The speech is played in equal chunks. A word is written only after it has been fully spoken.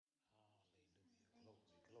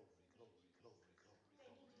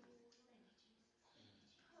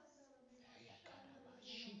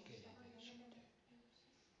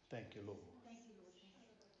you, Lord.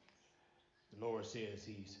 The Lord says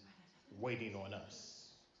he's waiting on us.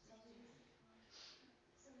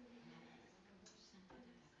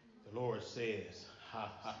 The Lord says,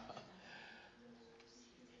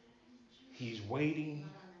 he's waiting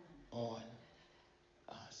on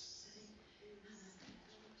us.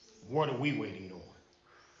 What are we waiting on?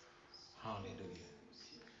 Hallelujah.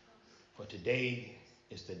 For today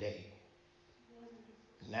is the day.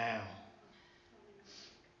 Now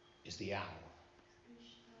is the hour.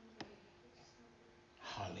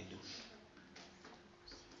 Hallelujah.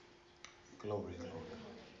 Glory, glory.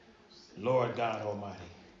 Lord God Almighty,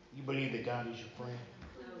 you believe that God is your friend?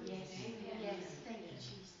 Yes. Yes. Thank you,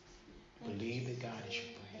 Jesus. Believe that God is your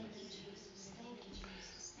friend.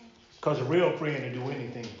 Because a real friend will do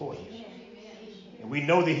anything for you. And we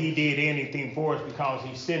know that he did anything for us because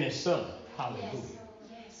he sent his son. Hallelujah.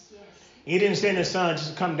 He didn't send his son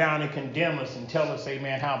just to come down and condemn us and tell us,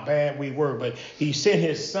 amen, how bad we were. But he sent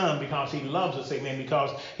his son because he loves us, amen,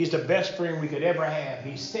 because he's the best friend we could ever have.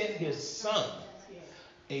 He sent his son.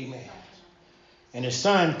 Amen. And his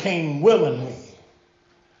son came willingly.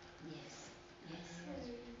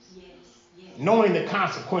 Knowing the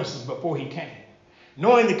consequences before he came.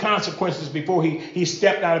 Knowing the consequences before he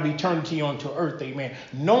stepped out of eternity onto earth, amen.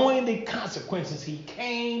 Knowing the consequences, he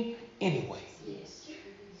came anyway.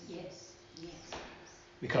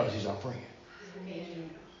 Because he's our friend.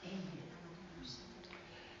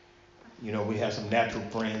 You know, we have some natural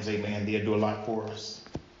friends, amen. They'll do a lot for us.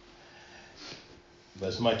 But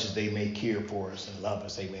as much as they may care for us and love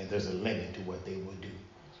us, amen, there's a limit to what they will do.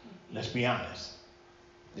 Let's be honest.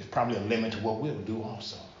 There's probably a limit to what we'll do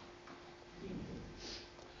also.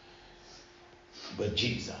 But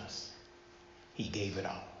Jesus, he gave it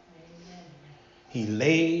all. He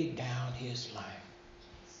laid down his life.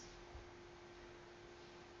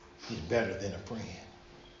 He's better than a friend.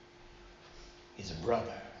 He's a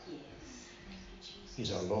brother.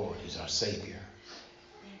 He's our Lord. He's our Savior.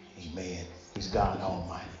 Amen. He's God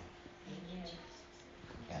Almighty.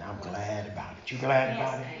 And I'm glad about it. You glad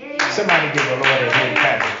about it? Somebody give the Lord a hand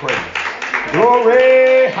clap of praise.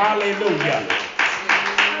 Glory. Hallelujah.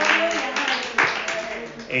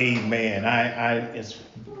 Amen. As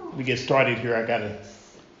we get started here, I got to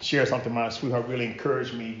share something. My sweetheart really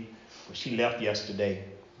encouraged me when she left yesterday.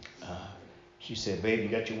 She said, babe, you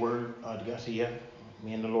got your word? I said, yeah.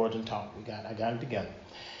 Me and the Lord done talked. I got it together.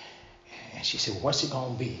 And she said, what's it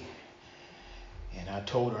going to be? And I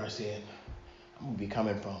told her, I said, I'm going to be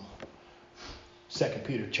coming from 2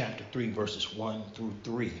 Peter chapter 3, verses 1 through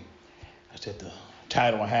 3. I said the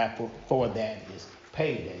title I have for that is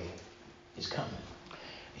Payday Is Coming.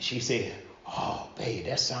 And she said, oh, babe,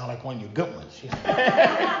 that sounds like one of your good ones.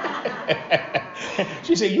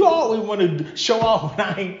 She said, you always want to show off when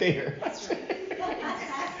I ain't there.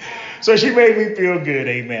 So she made me feel good,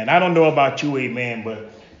 amen. I don't know about you, amen, but,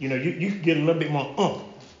 you know, you can get a little bit more oomph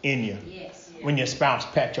in you when your spouse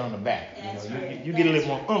pats you on the back. You know, you get a little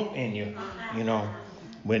more oomph in you, you know,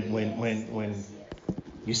 when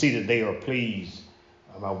you see that they are pleased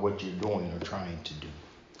about what you're doing or trying to do.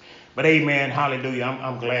 But amen, hallelujah,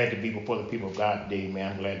 I'm glad to be before the people of God today,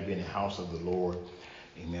 amen. I'm glad to be in the house of the Lord,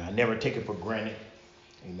 amen. I never take it for granted,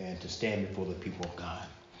 amen, to stand before the people of God.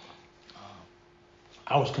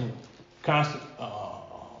 I was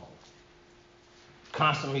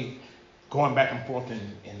constantly going back and forth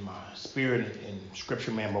in my spirit in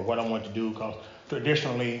scripture, man, but what I want to do, because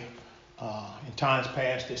traditionally, in times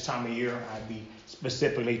past, this time of year, I'd be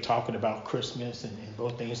specifically talking about Christmas and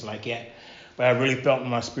both things like that. But I really felt in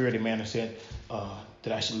my spirit, man, I said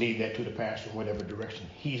that I should leave that to the pastor in whatever direction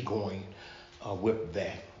he's going with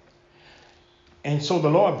that. And so the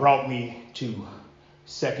Lord brought me to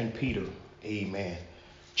 2 Peter, amen,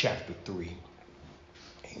 chapter 3,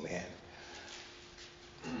 amen.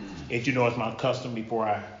 As you know, it's my custom before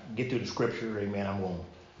I get to the scripture, amen, I'm going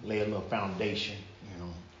to lay a little foundation, you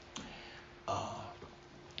know.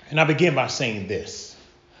 And I begin by saying this.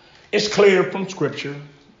 It's clear from scripture,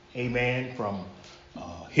 amen, from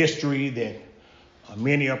history that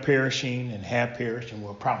many are perishing and have perished and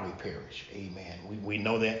will probably perish, amen. We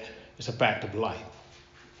know that it's a fact of life.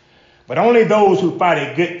 But only those who fight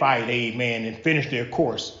a good fight, amen, and finish their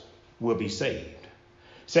course will be saved.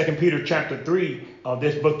 2 Peter chapter 3,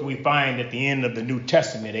 this book we find at the end of the New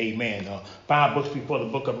Testament, amen. 5 books before the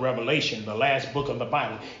book of Revelation, the last book of the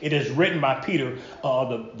Bible. It is written by Peter,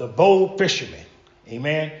 the bold fisherman,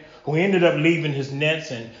 amen, who ended up leaving his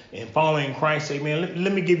nets and following Christ, amen.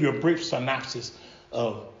 Let me give you a brief synopsis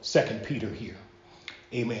of 2 Peter here,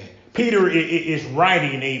 amen. Peter is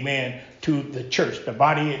writing, amen, to the church, the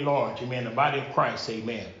body at large, amen, the body of Christ,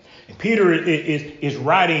 amen. And Peter is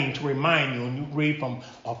writing to remind you, and you read from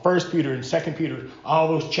 1 Peter and 2 Peter, all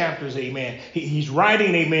those chapters, amen. He's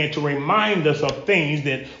writing, amen, to remind us of things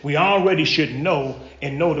that we already should know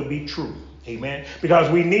and know to be true, amen. Because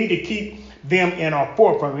we need to keep them in our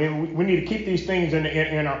forefront. I mean, we need to keep these things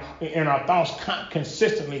in our thoughts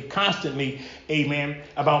constantly, amen,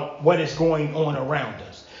 about what is going on around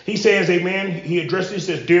us. He says, amen, he addresses, he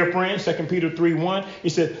says, dear friends, 2 Peter 3:1, he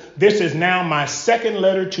said, this is now my second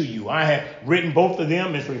letter to you. I have written both of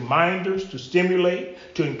them as reminders to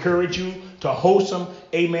stimulate, to encourage you, to wholesome,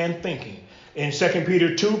 amen, thinking. In 2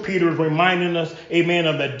 Peter 2, Peter is reminding us, amen,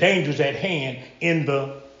 of the dangers at hand in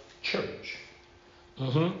the church.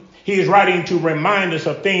 He is writing to remind us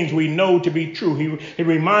of things we know to be true. He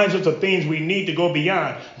reminds us of things we need to go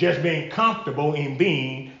beyond just being comfortable in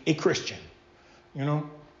being a Christian. You know,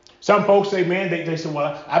 some folks say, man, they say,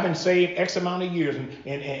 well, I've been saved X amount of years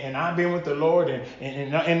and I've been with the Lord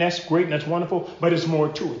and that's great and that's wonderful, but it's more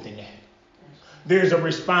to it than that. There's a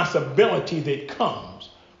responsibility that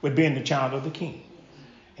comes with being the child of the King.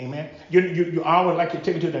 Amen. You always like to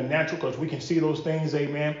take it to the natural because we can see those things.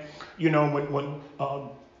 Amen. You know,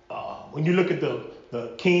 when you look at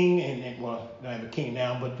the king and well, not the king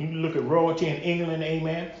now, but you look at royalty in England,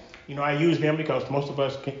 amen. You know, I use them because most of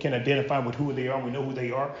us can identify with who they are. We know who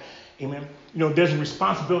they are. Amen. You know, there's a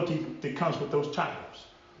responsibility that comes with those titles.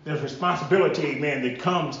 There's responsibility, amen, that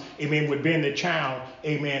comes, amen, with being the child,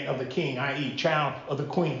 amen, of the king, i.e. child of the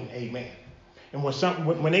queen, amen. And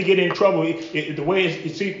when they get in trouble, the way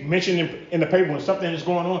it's mentioned in the paper, when something is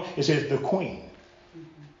going on, it says the queen.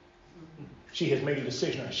 She has made a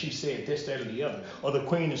decision, or she said this, that, or the other. Or the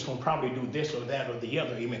queen is going to probably do this or that or the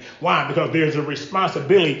other. Amen. Why? Because there's a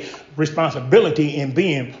responsibility in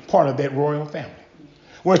being part of that royal family.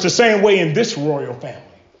 Well, it's the same way in this royal family.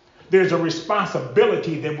 There's a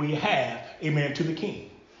responsibility that we have, amen, to the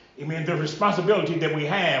king. Amen. The responsibility that we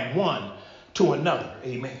have one to another.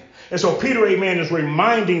 Amen. And so Peter, amen, is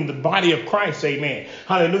reminding the body of Christ, amen.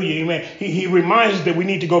 Hallelujah, amen. He reminds us that we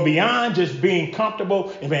need to go beyond just being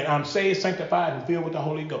comfortable. Amen. I'm saved, sanctified, and filled with the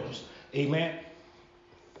Holy Ghost. Amen.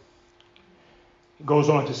 He goes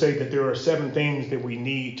on to say that there are 7 things that we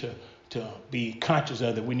need to be conscious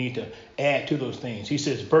of, that we need to add to those things. He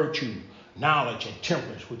says virtue, knowledge, and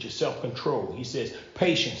temperance, which is self-control. He says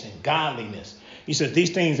patience and godliness. He says these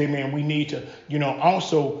things, amen, we need to,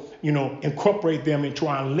 also, incorporate them into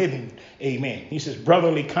our living. Amen. He says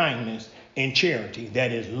brotherly kindness and charity.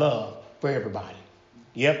 That is love for everybody.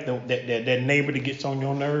 Yep. That neighbor that gets on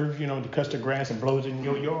your nerves, to cuts the grass and blows it in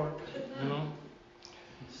your yard.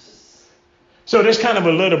 So there's kind of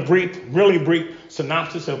a little really brief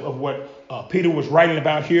synopsis of what Peter was writing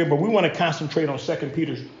about here. But we want to concentrate on 2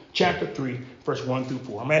 Peter chapter 3, verse 1 through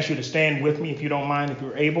 4. I'm going to ask you to stand with me if you don't mind, if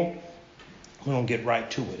you're able. We're going to get right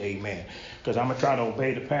to it. Amen. Because I'm going to try to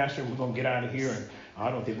obey the pastor. We're going to get out of here. And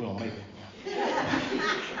I don't think we're going to make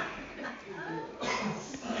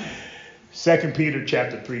it. 2 Peter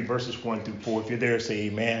chapter 3, verses 1 through 4. If you're there, say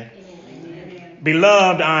amen. Amen.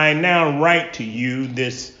 Beloved, I now write to you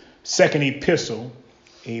this second epistle.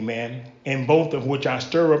 Amen. In both of which I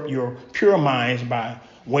stir up your pure minds by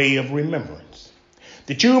way of remembrance,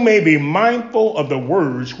 that you may be mindful of the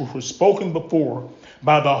words which were spoken before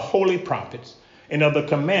by the holy prophets, and of the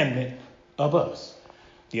commandment of us,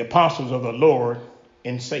 the apostles of the Lord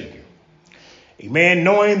and Savior. Amen.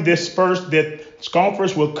 Knowing this first, that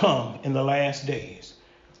scoffers will come in the last days,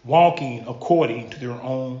 walking according to their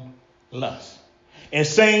own lust, and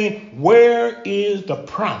saying, where is the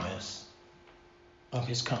promise of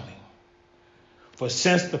his coming? For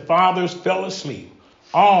since the fathers fell asleep,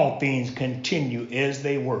 all things continue as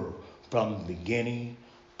they were from the beginning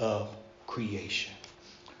of creation.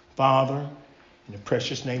 Father, in the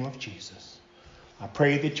precious name of Jesus, I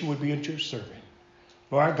pray that you would be at your servant.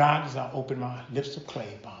 Lord God, as I open my lips of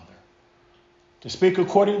clay, Father, to speak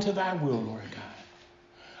according to thy will, Lord God.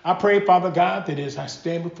 I pray, Father God, that as I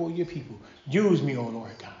stand before your people, use me, O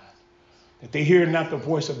Lord God, that they hear not the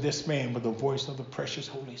voice of this man, but the voice of the precious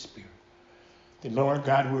Holy Spirit. That, Lord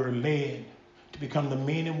God, we are led to become the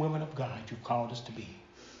men and women of God you've called us to be.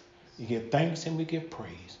 We give thanks and we give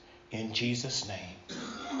praise. In Jesus' name,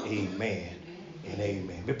 amen and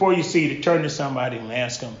amen. Before you see it, turn to somebody and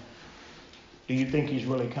ask them, do you think he's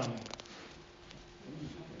really coming?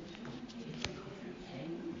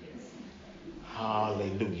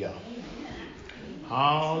 Hallelujah.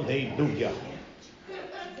 Hallelujah.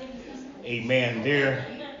 Amen. There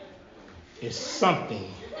is something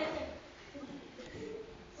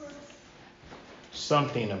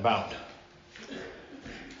about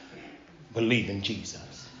believing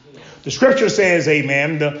Jesus. The scripture says,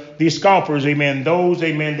 amen, these scoffers, amen, those,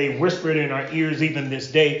 amen, they whispered in our ears even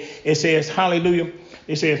this day. It says, hallelujah.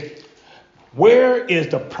 It says, where is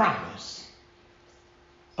the promise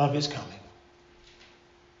of his coming?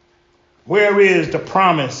 Where is the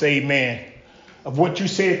promise, amen, of what you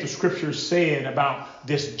said the scripture said about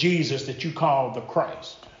this Jesus that you call the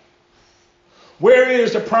Christ? Where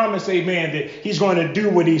is the promise, amen, that he's going to do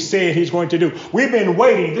what he said he's going to do? We've been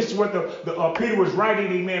waiting. This is what Peter was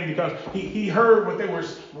writing, amen, because he heard what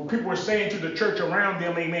people were saying to the church around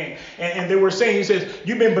them, amen. And they were saying, he says,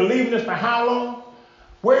 you've been believing this for how long?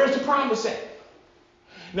 Where is the promise at?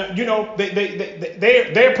 Now, you know,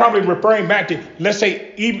 they're probably referring back to, let's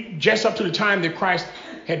say, even just up to the time that Christ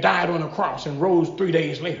had died on the cross and rose 3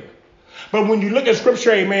 days later. But when you look at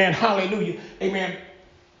scripture, amen, hallelujah, amen,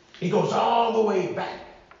 it goes all the way back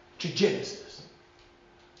to Genesis.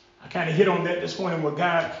 I kind of hit on that this morning where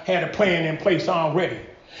God had a plan in place already.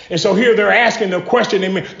 And so here they're asking the question,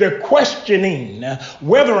 amen, they're questioning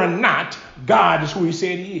whether or not God is who he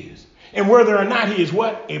said he is. And whether or not he is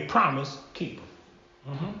what? A promise keeper.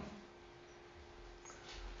 Mm-hmm.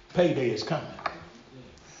 Payday is coming.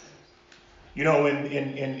 You know,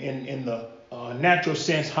 in the natural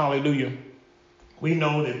sense, hallelujah, we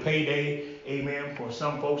know that payday, amen, for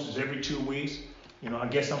some folks is every 2 weeks. You know, I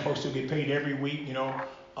guess some folks still get paid every week, you know.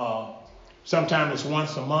 Sometimes it's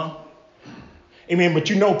once a month. Amen, but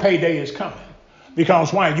you know payday is coming.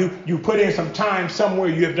 Because why? You put in some time somewhere,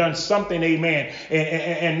 you have done something, amen.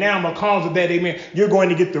 And now because of that, amen, you're going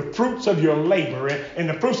to get the fruits of your labor. And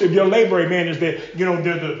the fruits of your labor, amen, is that, you know,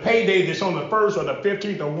 the payday that's on the 1st or the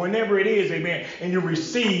 15th or whenever it is, amen, and you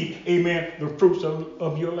receive, amen, the fruits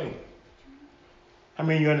of your labor. I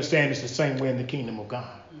mean, you understand it's the same way in the kingdom of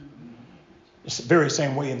God. It's the very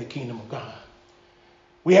same way in the kingdom of God.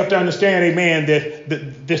 We have to understand, amen,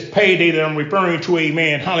 that this payday that I'm referring to,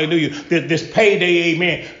 amen, hallelujah, that this payday,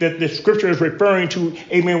 amen, that the scripture is referring to,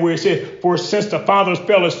 amen, where it says, for since the fathers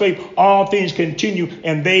fell asleep, all things continue,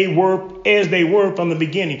 and they were as they were from the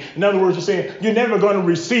beginning. In other words, it's saying, you're never going to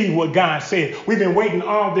receive what God said. We've been waiting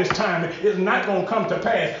all this time. It's not going to come to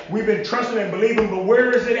pass. We've been trusting and believing, but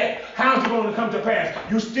where is it at? How's it going to come to pass?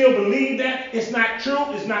 You still believe that? It's not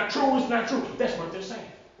true. It's not true. It's not true. That's what they're saying.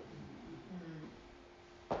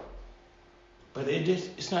 But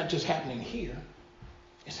it's not just happening here.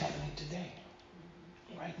 It's happening today,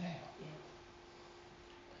 right now.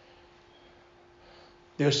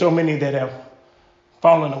 There are so many that have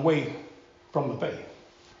fallen away from the faith.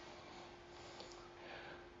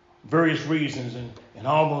 Various reasons and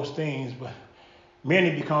all those things, but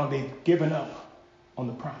many because they've given up on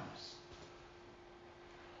the promise.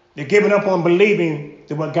 They've given up on believing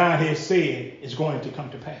that what God has said is going to come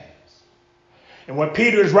to pass. And what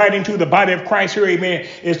Peter is writing to the body of Christ here, amen,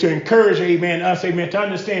 is to encourage, amen, us, amen, to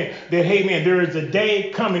understand that, hey, man, there is a day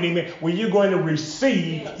coming, amen, when you're going to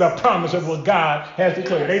receive the promise of what God has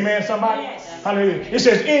declared. Amen, somebody? Hallelujah. It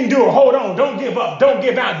says, endure, hold on, don't give up, don't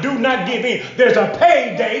give out, do not give in. There's a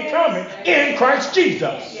payday coming in Christ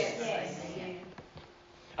Jesus.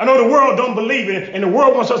 I know the world don't believe it, and the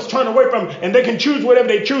world wants us to turn away from it, and they can choose whatever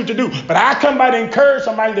they choose to do. But I come by to encourage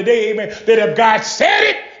somebody today, amen, that if God said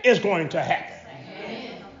it, it's going to happen.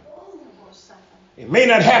 It may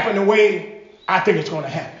not happen the way I think it's going to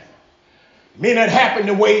happen. It may not happen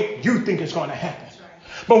the way you think it's going to happen.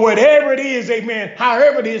 But whatever it is, amen,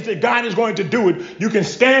 however it is that God is going to do it, you can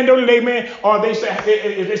stand on it, amen, or they say,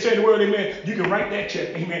 if they say the word, amen, you can write that check,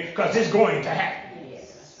 amen, because it's going to happen.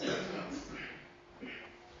 Yes.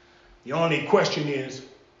 The only question is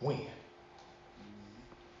when.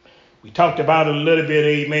 We talked about it a little bit,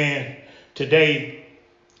 amen, today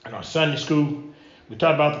in our Sunday school. We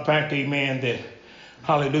talked about the fact, amen, that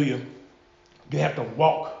hallelujah, you have to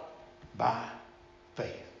walk by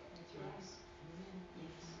faith.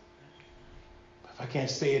 If I can't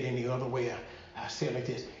say it any other way, I say it like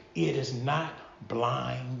this. It is not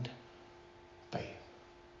blind faith.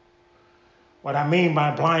 What I mean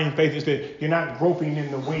by blind faith is that you're not groping in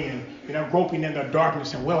the wind. You're not groping in the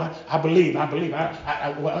darkness and, well, I believe. I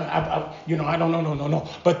don't know, no.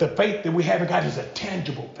 But the faith that we have in God is a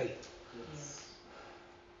tangible faith.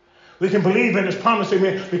 We can believe in his promise,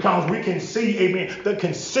 amen, because we can see, amen, the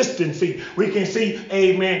consistency. We can see,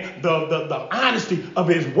 amen, the honesty of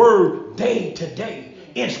his word day to day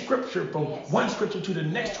in scripture, from one scripture to the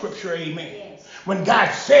next scripture, amen. Yes. When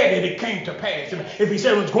God said it, it came to pass. If he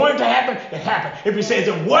said it was going to happen, it happened. If he says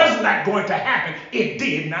it was not going to happen, it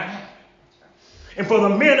did not happen. And for the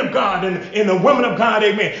men of God and the women of God,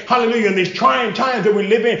 amen, hallelujah, in these trying times that we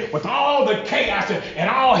live in with all the chaos and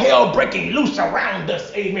all hell breaking loose around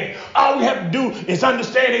us, amen, all we have to do is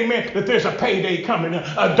understand, amen, that there's a payday coming.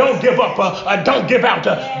 Don't give up. Don't give out.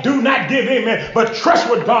 Do not give in, man, but trust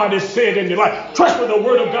what God has said in your life. Trust what the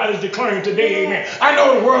word of God is declaring today, amen. I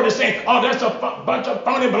know the world is saying, oh, that's a bunch of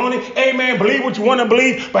phony baloney, amen, believe what you want to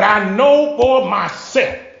believe, but I know for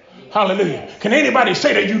myself. Hallelujah. Can anybody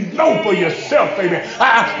say that you know for yourself, amen?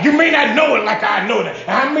 You may not know it like I know it.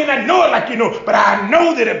 I may not know it like you know, but I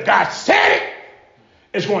know that if God said it,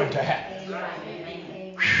 it's going to happen.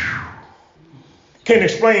 Can't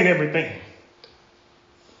explain everything.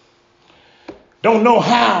 Don't know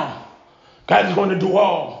how God is going to do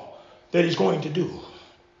all that he's going to do.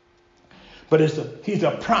 But he's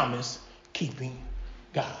a promise-keeping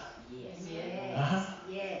God. Uh-huh.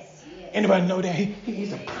 Anybody know that?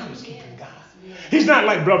 He's a promise-keeping God. He's not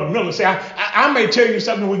like Brother Miller. Say, I may tell you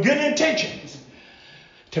something with good intentions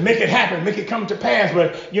to make it happen, make it come to pass,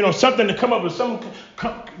 but, something to come up with,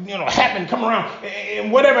 happen, come around,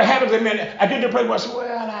 and whatever happens, amen, I get to the place where I say,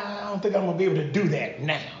 well, I don't think I'm going to be able to do that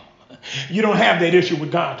now. You don't have that issue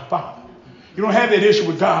with God the Father. You don't have that issue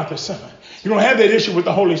with God the Son. You don't have that issue with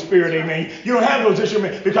the Holy Spirit, amen. You don't have those issues,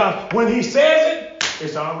 amen, because when he says it,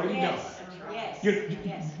 it's already done.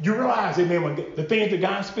 You realize, amen, when the things that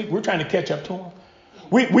God speaks, we're trying to catch up to him.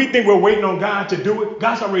 We think we're waiting on God to do it.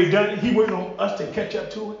 God's already done it. He's waiting on us to catch up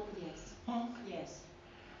to it. Yes. Huh? Yes.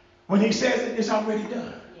 When he says it, it's already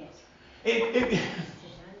done. Yes.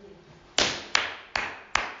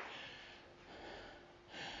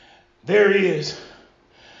 There is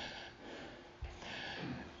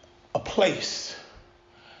a place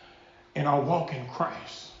in our walk in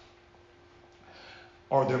Christ,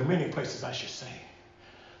 or there are many places, I should say,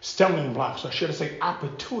 stumbling blocks, or should I say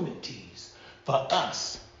opportunities for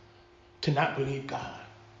us to not believe God.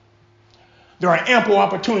 There are ample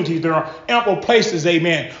opportunities. There are ample places,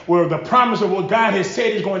 amen, where the promise of what God has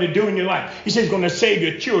said he's going to do in your life. He says he's going to save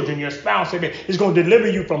your children, your spouse, amen. He's going to deliver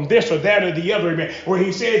you from this or that or the other, amen. Where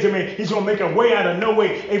he says, amen, he's going to make a way out of no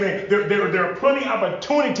way, amen. There are plenty of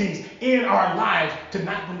opportunities in our lives to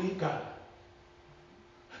not believe God.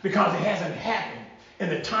 Because it hasn't happened in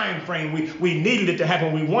the time frame we needed it to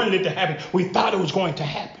happen. We wanted it to happen. We thought it was going to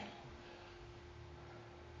happen.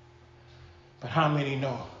 But how many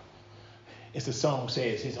know? As the song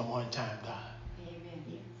says, he's a one-time God.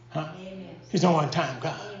 Amen. Huh? Amen. He's a one-time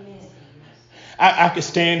God. Amen. I could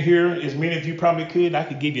stand here, as many of you probably could. I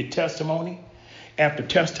could give you testimony after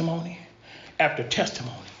testimony after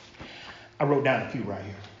testimony. I wrote down a few right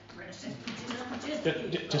here.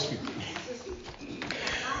 Just a few.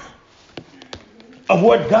 Of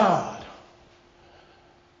what God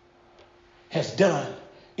has done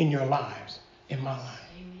in your lives, in my life.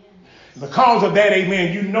 Because of that,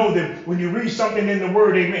 amen, you know that when you read something in the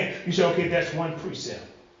word, amen, you say, okay, that's one precept.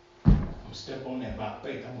 I'm going to step on that by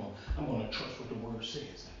faith. I'm going to trust what the word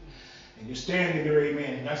says. And you're standing there,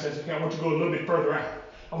 amen, and God says, okay, I want you to go a little bit further out.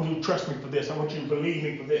 I want you to trust me for this. I want you to believe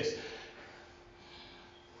me for this.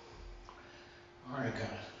 All right,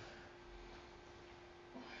 God.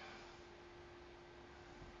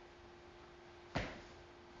 I'm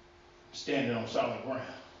standing on solid ground.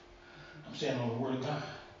 I'm standing on the word of God.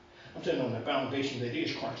 I'm standing on the foundation that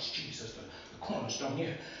is Christ Jesus, the cornerstone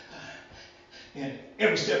here. And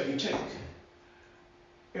every step you take,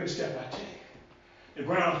 every step I take, the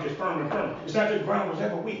ground gets firmer and firmer. It's not that the ground was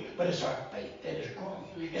ever weak, but it's our faith that is growing.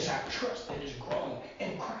 It's our trust that is growing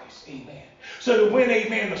in Christ. Amen. So that when,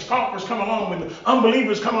 amen, the scoffers come along, when the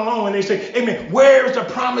unbelievers come along and they say, amen, where is the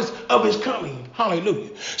promise of his coming?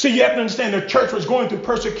 Hallelujah. So you have to understand the church was going through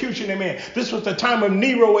persecution. Amen. This was the time of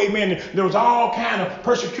Nero. Amen. There was all kind of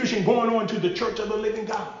persecution going on to the church of the living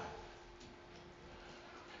God.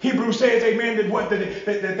 Hebrews says, amen, that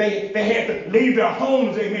they had to leave their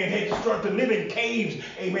homes, amen. They had to start to live in caves,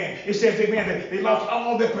 amen. It says, amen, that they lost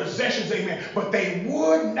all their possessions, amen. But they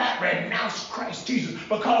would not renounce Christ Jesus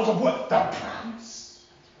because of what? The promise.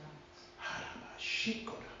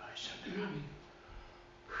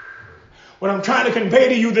 What I'm trying to convey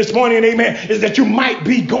to you this morning, amen, is that you might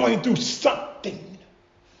be going through something.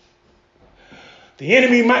 The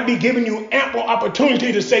enemy might be giving you ample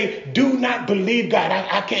opportunity to say, do not believe God.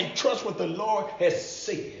 I can't trust what the Lord has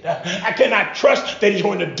said. I cannot trust that he's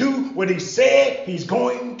going to do what he said he's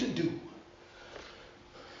going to do.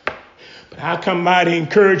 But I come by to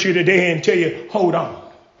encourage you today and tell you, hold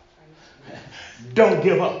on. Don't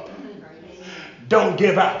give up. Don't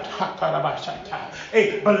give out.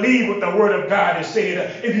 Hey, believe what the word of God has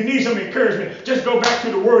said. If you need some encouragement, just go back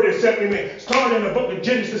to the word itself, amen. Start in the book of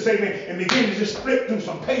Genesis, amen, and begin to just flip through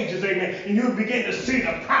some pages, amen. And you begin to see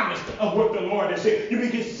the promise of what the Lord has said. You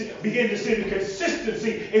begin to see the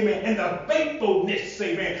consistency, amen, and the faithfulness,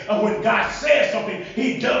 amen, of when God says something,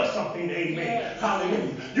 he does something, amen. Yes.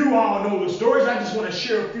 Hallelujah. You all know the stories. I just want to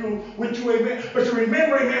share a few with you, amen. But you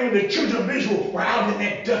remember, amen, when the children of Israel were out in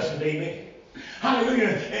that desert, amen. Hallelujah.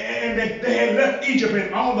 And they had left Egypt,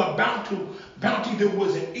 and all the bounty that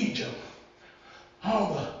was in Egypt,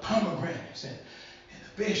 all the pomegranates and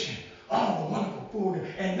the fish and all the wonderful food.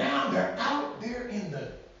 And now they're out there in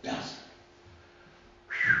the desert.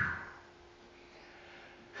 Whew.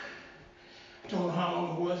 I don't know how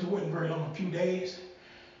long it was. It wasn't very long, a few days.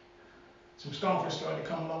 Some scoffers started to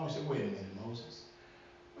come along and said, wait a minute, Moses.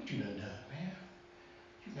 What you done, man?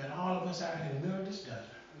 You got all of us out in the middle of this desert.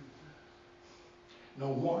 No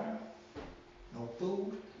water, no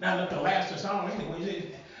food. Not enough to last us all anyways.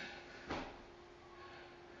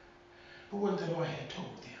 But what the Lord had told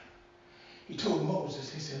them? He told Moses,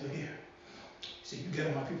 he said, look here. He said, you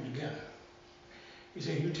gather my people together. He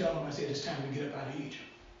said, you tell them, I said, it's time to get up out of Egypt.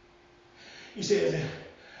 He said,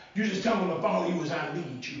 you just tell them to follow you as I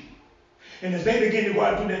lead you. And as they begin to go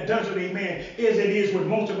out through that desert, amen, as it is with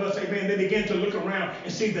most of us, amen, they begin to look around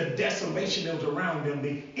and see the desolation that was around them,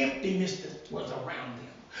 the emptiness that was around them.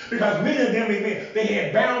 Because many of them, amen, they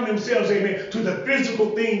had bound themselves, amen, to the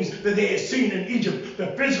physical things that they had seen in Egypt, the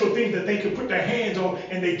physical things that they could put their hands on,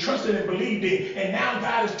 and they trusted and believed in. And now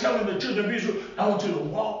God is telling the children of Israel, I want you to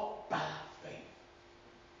walk by faith.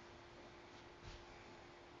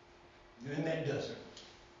 You're in that desert.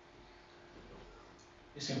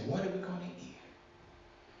 They said, what are we going to eat?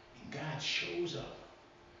 And God shows up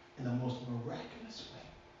in the most miraculous way.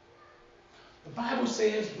 The Bible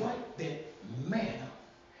says what? That manna.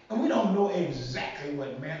 And we don't know exactly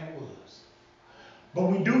what manna was. But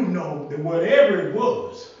we do know that whatever it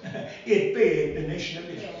was, it fed the nation of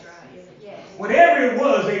Israel. Yes, right. Yes. Whatever it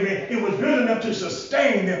was, amen, it was good enough to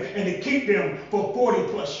sustain them and to keep them for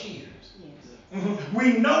 40 plus years. Mm-hmm.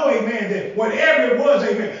 We know, amen, that whatever it was,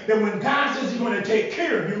 amen, that when God says he's going to take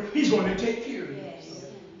care of you, he's going to take care of you. Yes.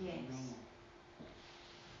 Yes.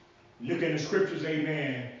 Look in the scriptures,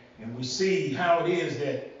 amen, and we see how it is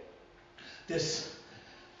that this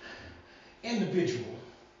individual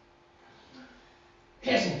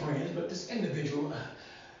has some friends, but this individual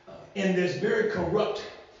in this very corrupt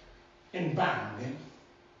environment,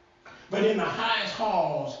 but in the highest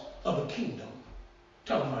halls of the kingdom,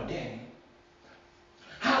 talking about Daniel,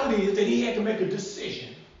 how it is that he had to make a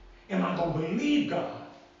decision. Am I going to believe God?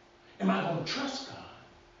 Am I going to trust God?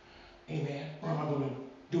 Amen. Or am I going to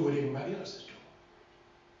do what everybody else is doing?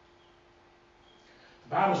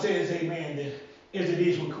 The Bible says, amen, that as it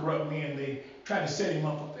is with corrupt men, they try to set him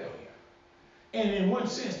up for failure. And in one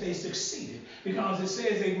sense, they succeeded. Because it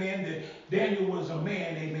says, amen, that Daniel was a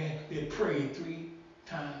man, amen, that prayed 3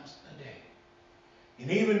 times a day.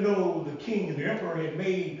 And even though the king and the emperor had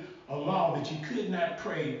made a law that you could not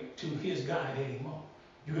pray to his God anymore.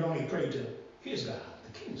 You could only pray to his God,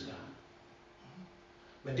 the king's God.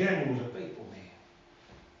 But Daniel was a faithful man.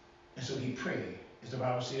 And so he prayed, as the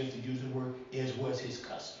Bible says, to use the word, as was his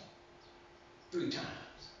custom. 3 times.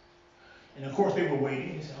 And of course they were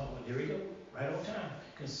waiting. He said, oh, there we go. Right on time.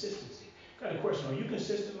 Consistency. Got a question. Are you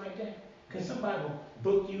consistent like that? Can somebody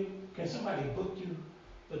book you? Can somebody book you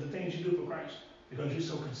for the things you do for Christ? Because you're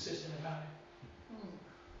so consistent about it?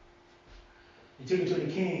 He took it to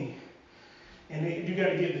the king, and you got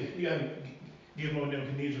to give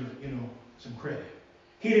Nebuchadnezzar, some credit.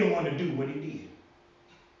 He didn't want to do what he did,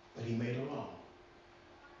 but he made a law.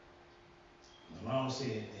 And the law said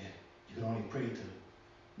that you could only pray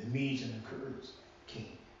to the Medes and the Kurds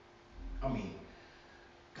king.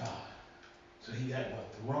 God. So he got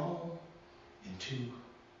thrown into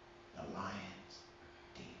the lion's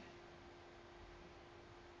den.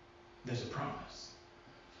 There's a promise.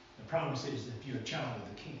 The promise is that if you're a child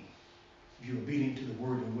of the king, if you're obedient to the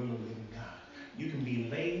word and will of the living God, you can be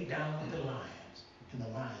laid down with the lions, and the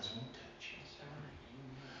lions won't touch you.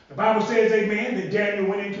 The Bible says, amen, that Daniel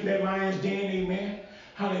went into that lion's den, amen.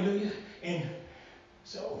 Hallelujah. And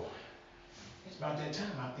so, it's about that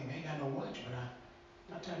time. I think I ain't got no watch, but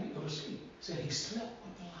by the time he go to sleep, said he slept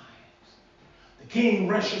with the lions. The king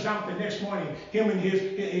rushes out the next morning, him and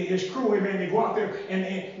his crew, amen, they go out there,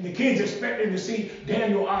 and the king's expecting to see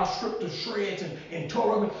Daniel all stripped to shreds and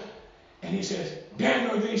tore up. And he says,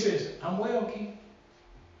 Daniel, he says, I'm well, king.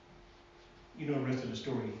 You know the rest of the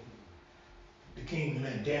story. The king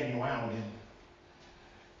let Daniel out, and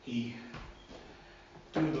he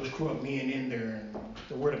threw those corrupt men in there, and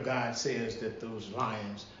the word of God says that those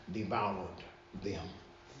lions devoured them.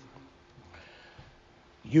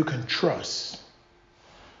 You can trust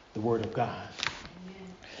the word of God.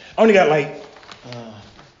 I only got like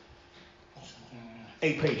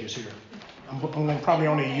 8 pages here. I'm gonna probably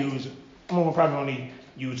only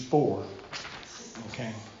use 4.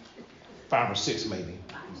 Okay, 5 or 6 maybe.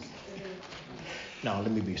 Now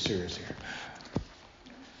let me be serious here.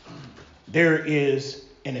 There is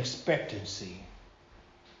an expectancy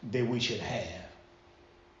that we should have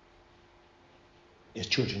as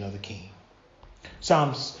children of the King.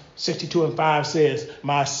 Psalms 62:5 says,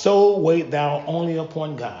 "My soul wait thou only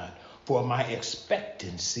upon God, for my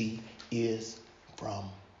expectancy is from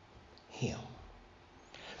him."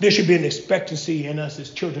 There should be an expectancy in us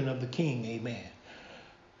as children of the King, amen.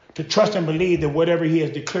 To trust and believe that whatever he has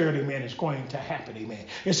declared, amen, is going to happen, amen.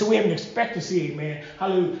 And so we have an expectancy, amen,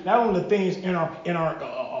 hallelujah, not only the things in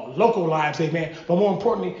our local lives, amen, but more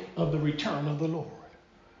importantly, of the return of the Lord.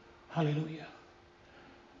 Hallelujah.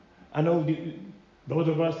 I know those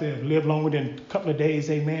of us that have lived longer than a couple of days,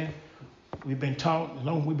 amen, we've been taught, as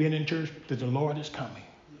long as we've been in church, that the Lord is coming.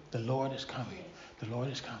 The Lord is coming. The Lord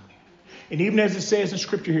is coming. And even as it says in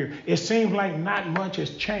scripture here, it seems like not much has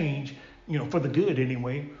changed, for the good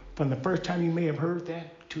anyway, from the first time you may have heard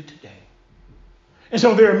that to today. And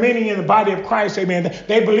so there are many in the body of Christ, amen,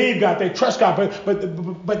 they believe God, they trust God,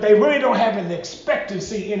 but they really don't have an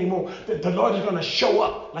expectancy anymore that the Lord is going to show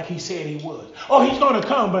up like he said he would. Oh, he's going to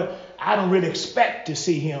come, but I don't really expect to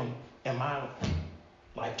see him in my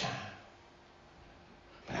lifetime.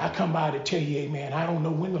 But I come by to tell you, amen, I don't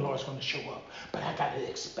know when the Lord's going to show up, but I got to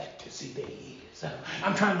expect to see that he is.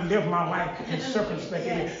 I'm trying to live my life in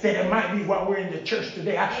circumspect, that it might be while we're in the church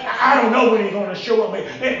today. I don't know when he's going to show up,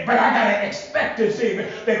 but I got to expect to see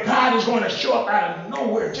that God is going to show up out of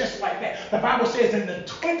nowhere just like that. The Bible says in the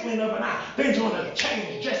twinkling of an eye, things are going to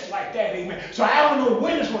change just like that, amen. So I don't know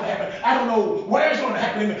when it's going to happen. I don't know where it's going to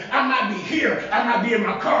happen, amen. I might be here. I might be in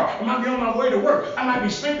my car. I might be on my way to work. I might be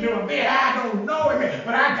sleeping in my bed. I don't know, amen.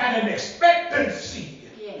 But I got an expectancy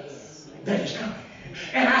that is coming.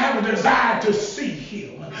 And I have a desire to see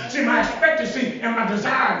him. See, my expectancy and my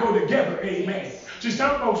desire go together, amen. See,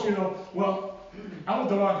 some folks, well, I want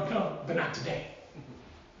the Lord to come, but not today.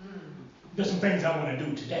 There's some things I want to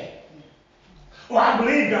do today. Well, I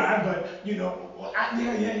believe God, but, well,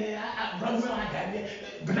 brother, I got it,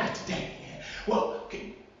 but not today. Well,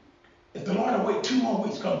 if the Lord will wait 2 more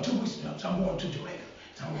weeks, come 2 weeks, so I'm going to Jamaica.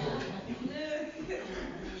 So I'm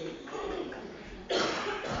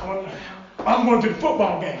going to I'm going to the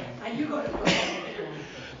football game. Are you going to football game?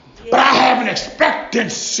 But I have an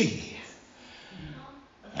expectancy.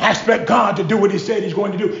 I expect God to do what he said he's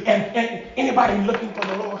going to do. And anybody looking for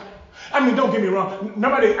the Lord? I mean, don't get me wrong.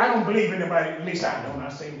 I don't believe anybody, at least I don't, I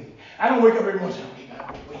say me. I don't wake up every morning and say, okay,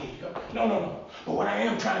 God, where you go? No. But what I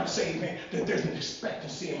am trying to say, man, that there's an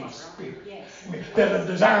expectancy in my spirit. Yes. There's a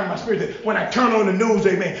desire in my spirit that when I turn on the news,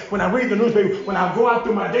 amen, when I read the newspaper, when I go out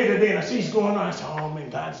through my day-to-day and I see what's going on, I say, oh, man,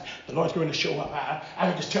 the Lord's going to show up. I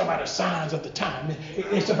can just tell by the signs of the time.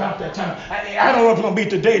 It's about that time. I don't know if it's going to be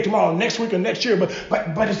today, tomorrow, next week, or next year, but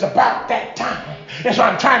it's about that time. And so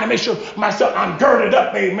I'm trying to make sure myself, I'm girded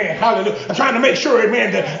up, amen, hallelujah. I'm trying to make sure,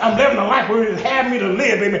 amen, that I'm living a life where he have me to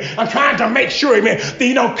live, amen. I'm trying to make sure, amen, that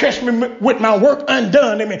you don't catch me with my work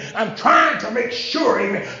undone, amen. I'm trying to make sure,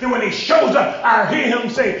 amen, that when he shows up, I hear him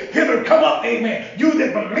say, hither come up, amen, you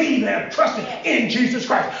that believe and have trusted in Jesus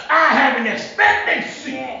Christ. I have an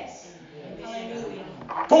expectancy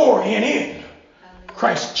for and in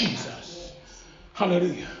Christ Jesus.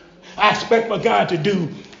 Hallelujah. I expect for God to do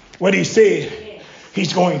what he said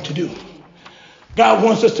he's going to do. God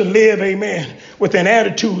wants us to live, amen, with an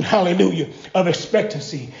attitude, hallelujah, of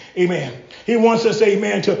expectancy, amen. He wants us,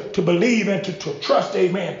 amen, to believe and to trust,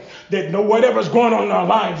 amen, that whatever's going on in our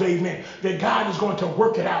lives, amen, that God is going to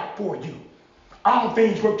work it out for you. All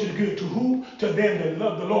things work to the good. To who? To them that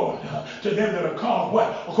love the Lord. To them that are called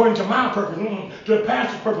what? According to my purpose. To the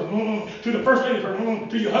pastor's purpose. To the first lady's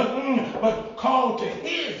purpose. To your husband. But called to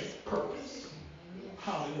his purpose.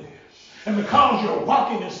 Hallelujah. And because you're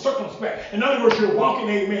walking in circumspect. In other words, you're walking,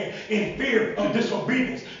 amen, in fear of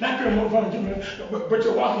disobedience. Not fear of but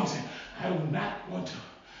you're walking saying, I do not want to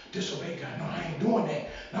disobey God. No, I ain't doing that.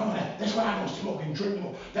 No, that's why I don't smoke and drink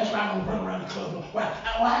more. That's why I don't run around the club more. Why?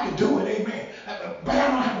 I can do it, amen. But I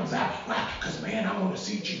don't have a desire. Why? Because, man, I want to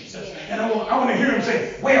see Jesus. And I want to hear him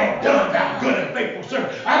say, well done, thou good and faithful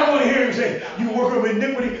servant. I don't want to hear him say, you worker of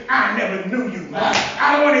iniquity, I never knew you.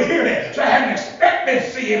 I don't want to hear that. So I have an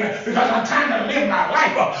expectancy, amen, because I'm trying to live my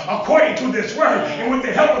life according to this word. And with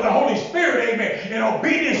the help of the Holy Spirit, amen, in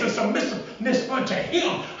obedience and submission righteousness unto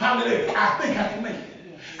him. Hallelujah. I think I can make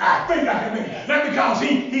it. I think I can make it. Not because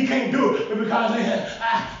he can't do it, but because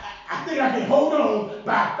I think I can hold on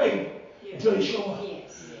by faith until he shows up.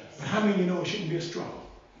 But how many of you know it shouldn't be a struggle?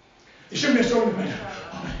 It shouldn't be a struggle.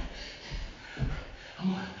 I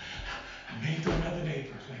made it through another day,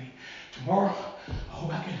 First Lady. Tomorrow, I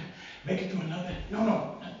hope I can make it through another.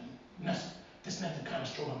 No. That's not the kind of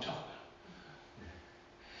struggle I'm talking about.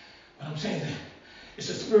 But I'm saying that it's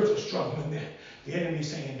a spiritual struggle when the enemy is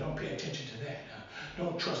saying, don't pay attention to that.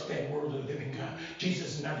 Don't trust that word of the living God.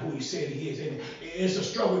 Jesus is not who he said he is. And it's a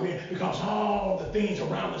struggle because all the things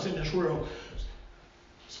around us in this world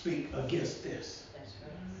speak against this.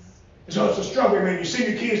 So it's a struggle, man. You send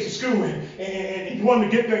your kids to school and you want to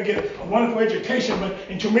get there and get a wonderful education, but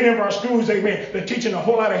in too many of our schools, they're teaching a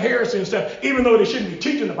whole lot of heresy and stuff, even though they shouldn't be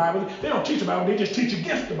teaching the Bible. They don't teach the Bible, they just teach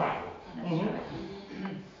against the Bible. Mm-hmm.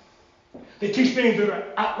 They teach things that are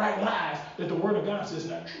outright lies that the Word of God says is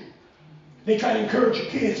not true. They try to encourage your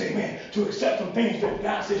kids, amen, to accept some things that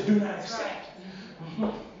God says do not accept. Mm-hmm.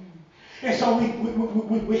 And so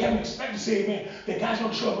we have an expectancy, amen, that God's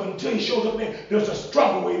going to show up. But until he shows up, man, there's a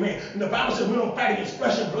struggle, amen. And the Bible says we don't fight against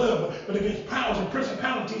flesh and blood, but against powers and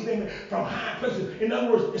principalities, amen, from high places. In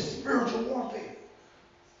other words, it's spiritual warfare.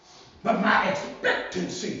 But my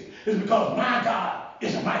expectancy is because my God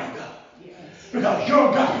is a mighty God. Because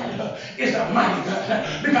your God is a mighty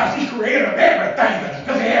God. Because he's creator of everything.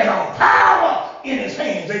 Because he has all power in his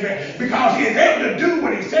hands. Amen. Because he is able to do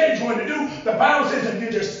what he said he's going to do. The Bible says if you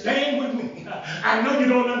just stand with me. I know you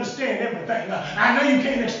don't understand everything. I know you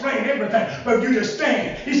can't explain everything. But you just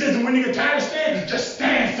stand. He says when you get tired of standing, just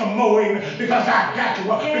stand some more. Amen. Because I got you.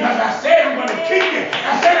 Because I said I'm going to keep you.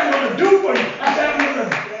 I said I'm going to do for you. I said I'm going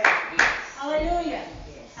to. Hallelujah.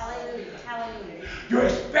 Hallelujah. Hallelujah. Your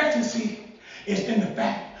expectancy is in the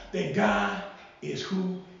fact that God is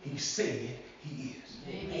who he said he is.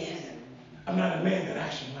 Amen. I'm not a man that I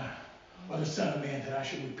should lie, or the son of man that I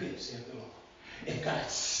should repent, saith the Lord. If God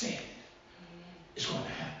said it, it's going to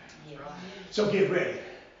happen. So get ready.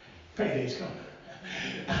 Payday is coming.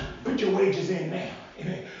 Put your wages in now.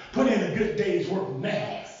 Amen. Put in a good day's work now.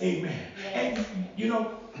 Yes. Amen. Yes. And you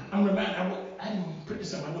know, I'm reminded, I didn't put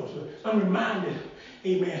this in my notes, but I'm reminded,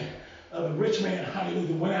 amen, of the rich man,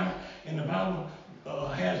 hallelujah, went out, and the Bible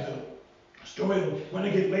has the story of when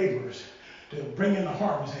they get laborers to bring in the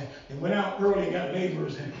harvest. And they went out early and got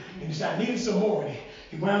laborers, and he said, I needed some more. And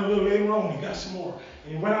he went out a little later on, he got some more.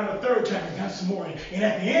 And he went out a third time and got some more. And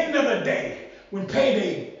at the end of the day, when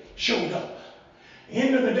payday showed up, at the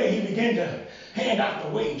end of the day, he began to hand out the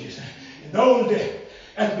wages. And those that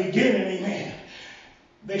at the beginning, amen,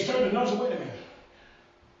 they started to notice, wait a minute,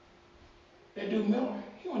 that dude Miller,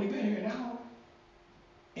 he only been here an hour,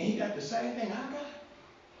 and he got the same thing I got.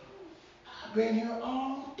 I've been here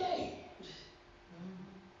all day.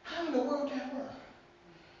 How in the world that work?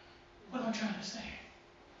 What am I trying to say?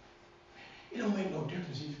 It don't make no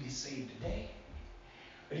difference if you get saved today,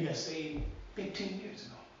 or you got saved 15 years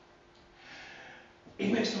ago.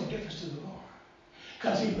 It makes no difference to the Lord,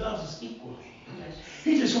 because he loves us equally.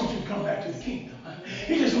 He just wants you to come back to the kingdom.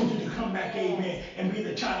 He just wants you to come back, amen, and be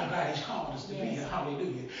the child of God he's called us to be.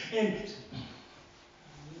 Hallelujah. And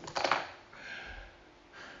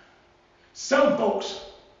some folks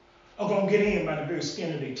are going to get in by the very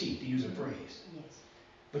skin of their teeth, to use a phrase. Yes.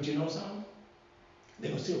 But you know something?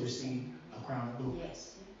 They're going to still receive a crown of glory.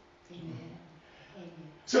 Yes. Amen. Amen.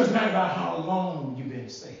 So it's not about how long you've been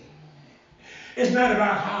saved. It's not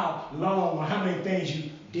about how long or how many things you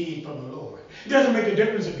did for the Lord. It doesn't make a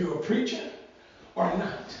difference if you're a preacher or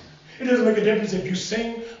not. It doesn't make a difference if you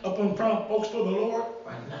sing up in front of folks for the Lord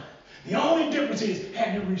or not. The only difference is,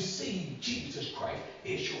 have you received Jesus Christ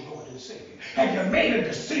as your Lord and Savior? Have you made a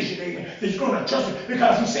decision, amen, that you're going to trust him?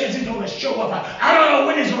 Because he says he's going to show up. I don't know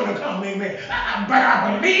when he's going to come, amen, but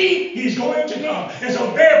I believe he's going to come. And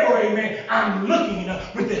so therefore, amen, I'm looking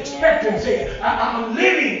with expectancy. I'm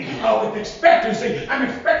living with expectancy. I'm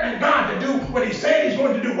expecting God to do what he said he's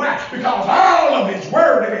going to do. Why? Because all of his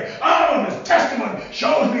word, amen, all of his testimony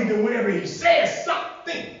shows me that whenever he says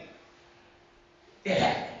something, it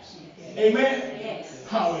happens. Amen? Yes.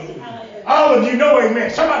 Hallelujah. Hallelujah. All of you know,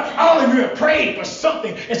 amen. All of you have prayed for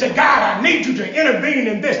something and said, God, I need you to intervene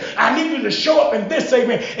in this. I need you to show up in this,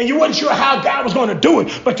 amen. And you weren't sure how God was going to do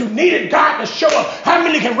it, but you needed God to show up. How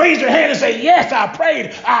many can raise their hand and say, yes, I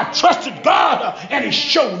prayed, I trusted God, and he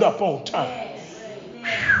showed up on time?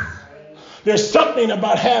 Yes. There's something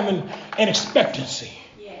about having an expectancy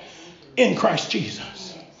Yes. in Christ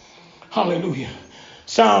Jesus. Hallelujah.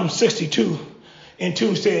 Psalm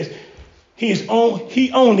 62:2 says, He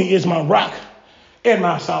only is my rock and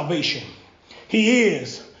my salvation. He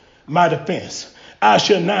is my defense. I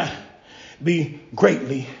shall not be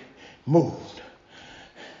greatly moved.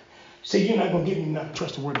 See, you're not going to get me not to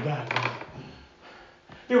trust the word of God.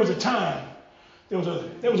 There was a time, there was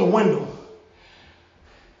a window.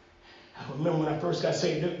 I remember when I first got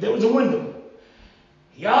saved, there was a window.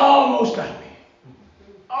 He almost got me.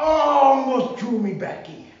 Almost drew me back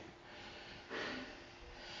in.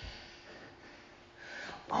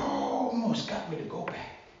 Almost got me to go back.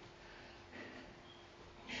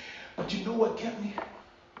 But you know what kept me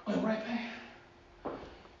on the right path?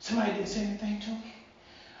 Somebody didn't say anything to me.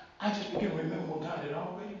 I just began to remember what God had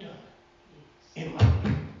already done in my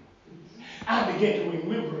life. I began to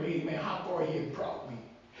remember, amen, how far he had brought me.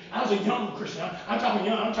 I was a young Christian. I'm talking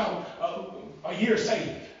young. I'm talking a year saved.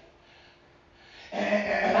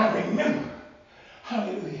 And I remember,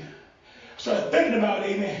 hallelujah, started thinking about,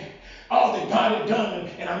 amen, all that God had done.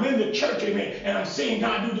 And I'm in the church, amen, and I'm seeing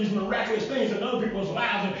God do these miraculous things in other people's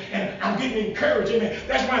lives. And I'm getting encouraged, amen.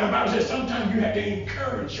 That's why the Bible says sometimes you have to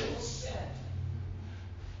encourage yourself.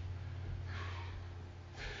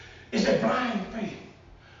 Is it blind faith?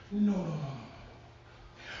 No.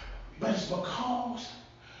 But it's because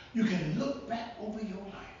you can look back over your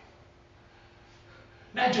life.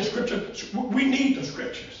 Not just scripture. We need the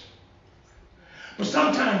scriptures. But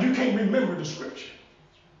sometimes you can't remember the scripture.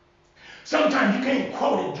 Sometimes you can't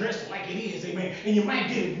quote it just like it is, amen. And you might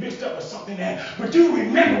get it mixed up with something else. But you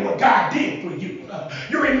remember what God did for you.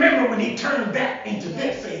 You remember when he turned that into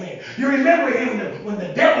this, amen. You remember when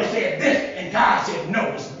the devil said this and God said,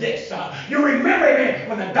 no, it's this. You remember, amen,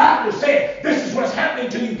 when the doctor said, this is what's happening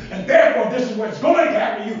to you, and therefore this is what's going to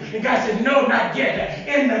happen to you. And God said, no, not yet.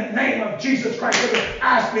 In the name of Jesus Christ,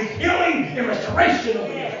 I speak healing and restoration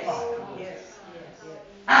over your body.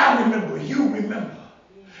 I remember, you remember.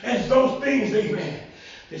 And those things, amen.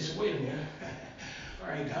 They said, wait a minute. All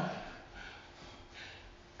right, God.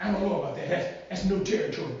 I don't know about that. That's new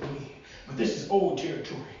territory for me. But this is old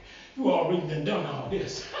territory. You already done all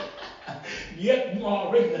this. Yep, you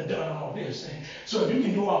already done all this. So if you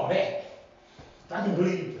can do all that, I can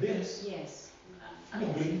believe you for this. Yes. I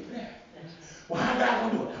can believe you for that. Well, how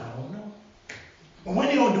God gonna do it? I don't know. But when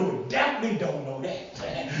he gonna do it, definitely don't know that.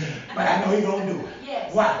 But I know he gonna do it.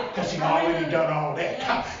 Yes. Why? Because he already done all that.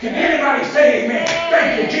 Yes. Can anybody say amen? Yes.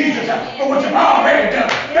 Thank you, Jesus, for what you've already done.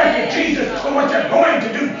 Yes. Thank you, Jesus, for what you're going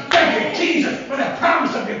to do. Thank you, Jesus, for the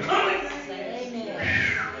promise of your coming. Amen.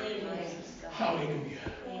 Hallelujah.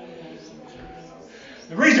 Amen.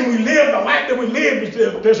 The reason we live the life that we live is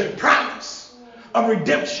there's a promise of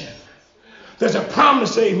redemption. There's a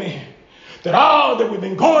promise, amen, that all that we've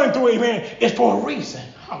been going through, amen, is for a reason.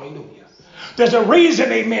 Hallelujah. There's a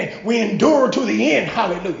reason, amen, we endure to the end.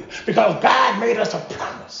 Hallelujah. Because God made us a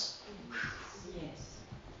promise. Yes.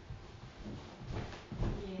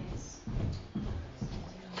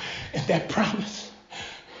 And that promise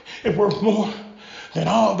is worth more than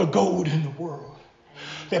all the gold in the world.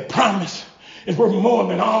 That promise is worth more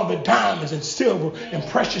than all the diamonds and silver and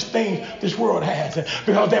precious things this world has.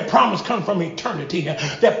 Because that promise comes from eternity.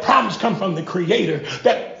 That promise comes from the Creator.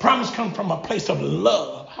 That promise comes from a place of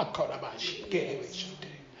love.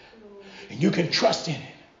 And you can trust in it.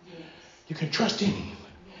 You can trust in Him.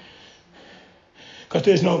 Because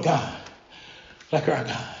there's no God like our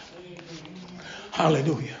God.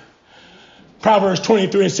 Hallelujah. Proverbs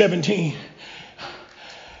 23:17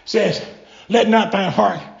 says, let not thy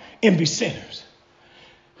heart envy sinners,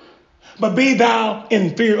 but be thou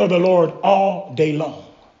in fear of the Lord all day long.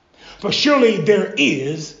 For surely there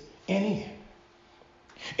is an end,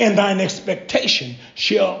 and thine expectation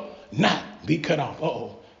shall not be cut off.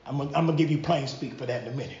 Uh-oh. I'm going to give you plain speak for that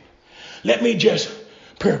in a minute. Let me just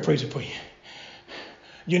paraphrase it for you.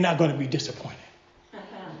 You're not going to be disappointed.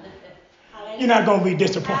 You're not going to be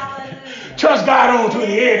disappointed. Trust God on to the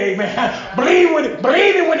end, amen.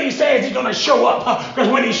 Believe him when he says he's going to show up. Because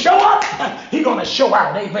when he show up, he's going to show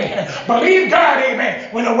out, amen. Believe God,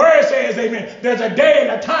 amen. When the word says, amen, there's a day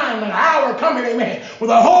and a time and an hour coming, amen, where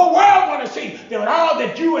the whole world going to see that all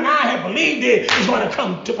that you and I have believed in is going to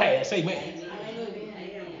come to pass, amen.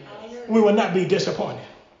 We will not be disappointed.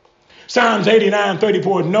 Psalms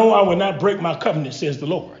 89:34, no, I will not break my covenant, says the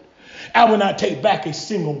Lord. I will not take back a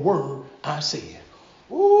single word I said.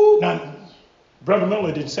 Ooh, now, Brother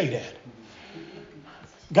Miller didn't say that.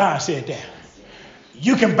 God said that.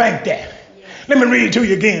 You can bank that. Let me read it to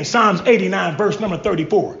you again. Psalms 89, verse number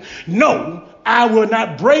 34. No, I will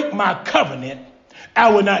not break my covenant.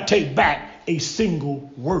 I will not take back a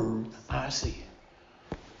single word I said.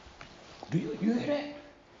 Do you hear that?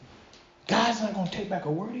 God's not going to take back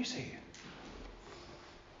a word he said.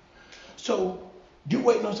 So you're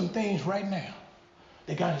waiting on some things right now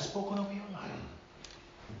that God has spoken over your life.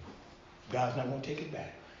 God's not going to take it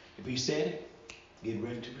back. If he said it, get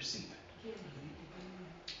ready to receive it.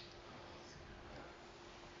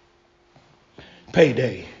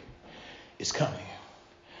 Payday is coming.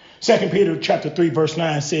 2 Peter chapter 3 verse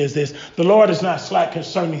 9 says this: the Lord is not slack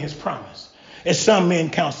concerning his promise, as some men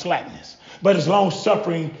count slackness, but is long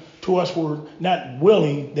suffering to us, were not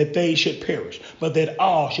willing that they should perish, but that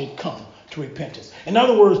all should come to repentance. In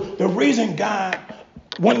other words, the reason God,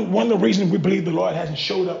 one of the reasons we believe the Lord hasn't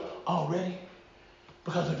showed up already,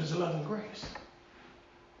 because of his love and grace.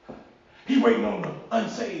 He's waiting on the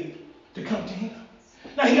unsaved to come to him.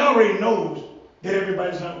 Now he already knows that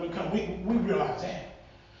everybody's not going to come. We realize that.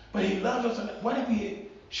 But he loves us. What if he had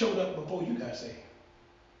showed up before you got saved?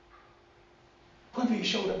 What if he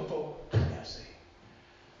showed up before you got saved?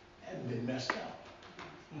 That would have been messed up.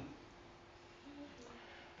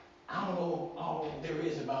 I don't know all there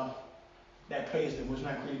is about that place that was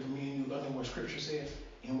not created for me and you, other than what Scripture says.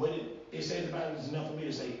 And what it says about it is enough for me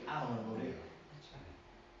to say, I don't want to go there.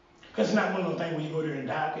 Because it's not one of those things where you go there and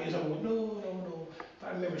die. Okay, it's over. No. If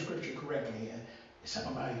I remember Scripture correctly, it's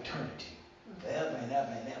something about eternity. Forever and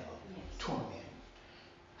ever and ever. Torment.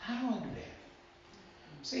 I don't want to do that.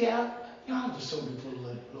 See, I was just so good for a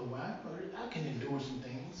little while. I can endure some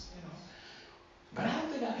things, But I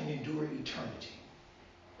don't think I can endure eternity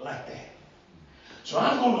like that. So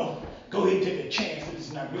I'm going to go ahead and take a chance that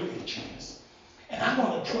it's not really a chance. And I'm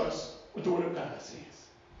going to trust what the Word of God says.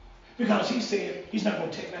 Because he said he's not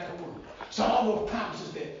going to take back a word. So all those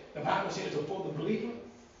promises that the Bible says are for the believer,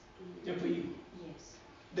 they're for you. Yes.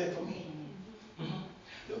 They're for me.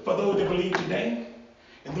 Mm-hmm. For those that believe today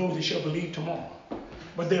and those that shall believe tomorrow.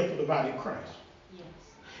 But they're for the body of Christ. Yes.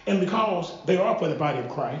 And because they are for the body of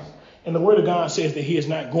Christ, and the Word of God says that he is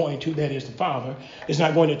not going to, that is the Father, is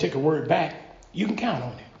not going to take a word back, you can count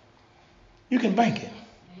on it. You can bank it.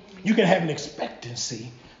 You can have an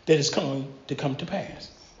expectancy that is going to come to pass.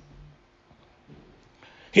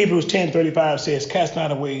 Hebrews 10:35 says, cast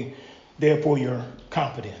not away therefore your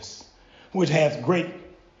confidence, which hath great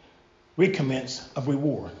recompense of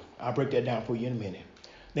reward. I'll break that down for you in a minute.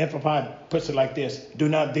 The Amplified puts it like this: do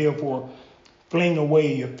not therefore fling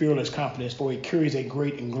away your fearless confidence, for it carries a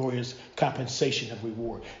great and glorious compensation of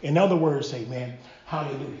reward. In other words, amen,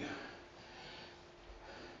 hallelujah.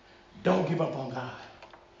 Don't give up on God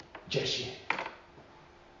just yet.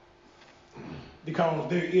 Because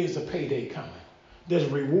there is a payday coming. There's a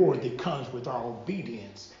reward that comes with our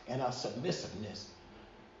obedience and our submissiveness,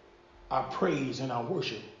 our praise and our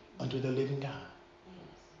worship unto the living God.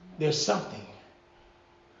 There's something.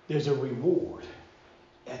 There's a reward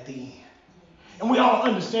at the end. And we all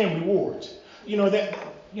understand rewards. Okay,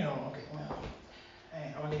 well,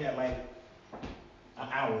 I only got like an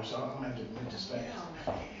hour, so I'm going to have to make this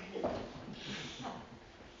fast.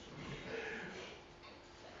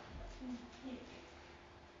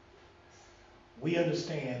 We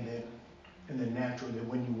understand that in the natural that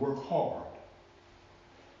when you work hard,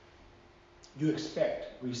 you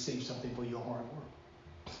expect to receive something for your hard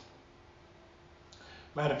work.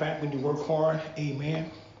 Matter of fact, when you work hard, amen,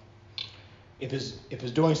 if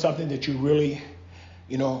it's doing something that you really,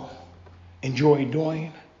 enjoy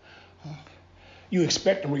doing, you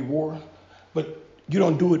expect a reward, but you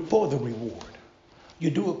don't do it for the reward. You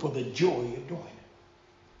do it for the joy of doing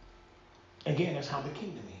it. Again, that's how the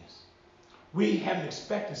kingdom is. We have an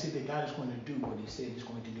expectancy that God is going to do what he said he's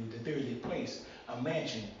going to do, that there is a place, a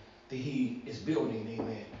mansion that he is building,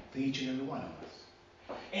 amen, for each and every one of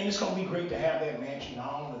us. And it's going to be great to have that mansion and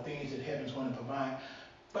all the things that heaven's going to provide.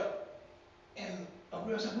 But in a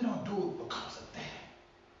real sense, we don't do it because of that.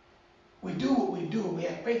 We do what we do. We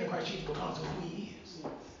have faith in Christ Jesus because of who he is.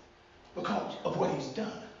 Because of what he's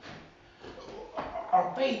done.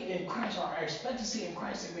 Our faith in Christ, our expectancy in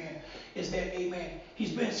Christ, amen, is that, amen,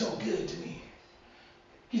 he's been so good to me.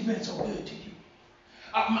 He's been so good to you.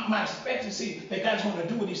 My expectancy that God's going to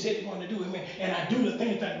do what he said he's going to do, amen, and I do the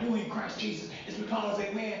things that I do in Christ Jesus is because,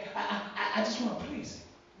 amen, I just want to please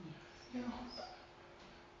him.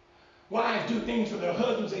 Wives do things for their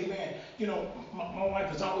husbands, amen. My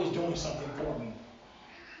wife is always doing something for me.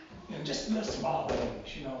 Just little small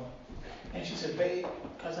things, And she said, babe,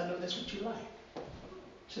 because I know that's what you like.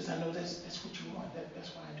 She says, I know that's what you want.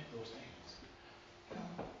 That's why I do those things.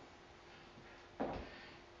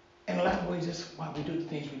 In a lot of ways, that's why we do the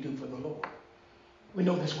things we do for the Lord. We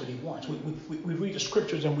know that's what he wants. We read the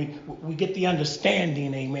scriptures and we get the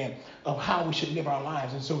understanding, amen, of how we should live our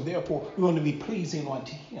lives. And so therefore, we want to be pleasing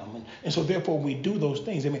unto him. And so therefore, we do those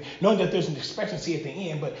things. Amen. Knowing that there's an expectancy at the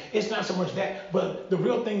end, but it's not so much that. But the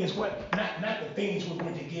real thing is what? Not the things we're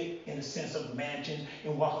going to get in the sense of mansions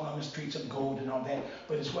and walking on the streets of gold and all that.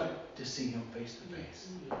 But it's what? To see him face to face.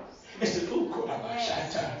 It's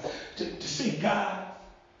to see God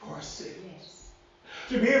for ourselves.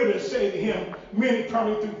 To be able to say to him, many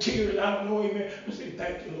probably through tears, I don't know, amen, but say,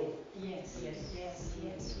 thank you, Lord. Yes.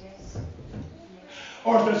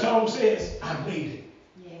 Or as the song says, I made it.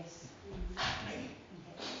 Yes. I made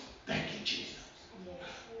it. Thank you, Jesus.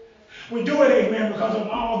 We do it, amen, because of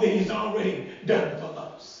all that he's already done for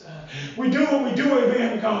us. We do what we do,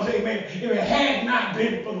 amen, because, amen, if it had not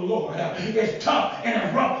been for the Lord, as tough and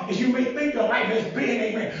as rough as you may think your life has been,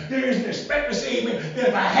 amen, there is an expectancy, amen, that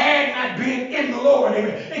if I had not been in the Lord,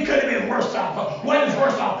 amen, it could have been worse off. What is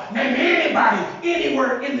worse off? Name anybody,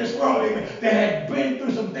 anywhere in this world, amen, that had been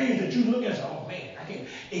through some things that you look at and say, oh, man, I can't.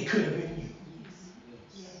 It could have been you.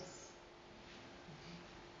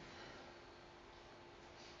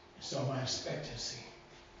 So my expectancy,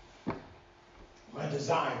 my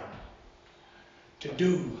desire to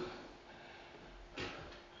do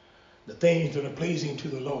the things that are pleasing to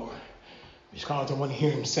the Lord, because I want to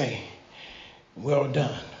hear him say, well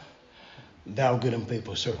done, thou good and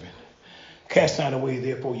faithful servant. Cast not away,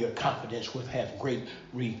 therefore, your confidence, which hath great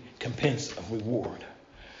recompense of reward.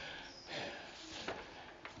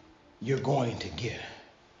 You're going to get,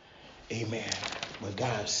 amen, what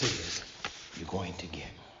God says you're going to get.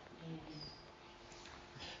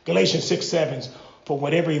 Galatians 6:7, for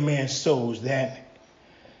whatever a man sows, that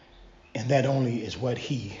and that only is what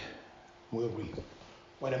he will reap.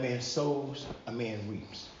 What a man sows, a man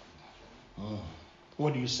reaps.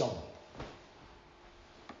 What are you sowing?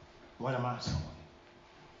 What am I sowing?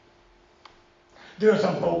 There are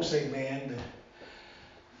some folks, amen,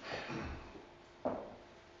 that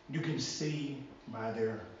you can see by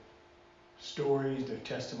their stories, their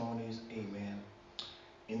testimonies, amen,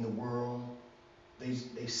 in the world.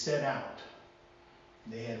 They set out.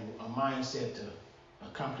 They had a mindset to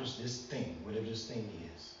accomplish this thing, whatever this thing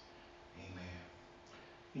is. Amen.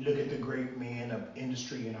 You look at the great men of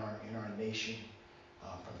industry in our nation,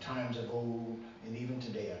 from times of old and even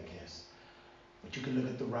today, I guess. But you can look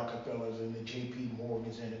at the Rockefellers and the J.P.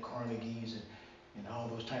 Morgans and the Carnegies and all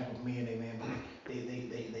those type of men, amen. But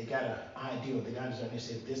they got an ideal. They got a desire. They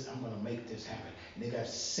said, "This, I'm going to make this happen." And they got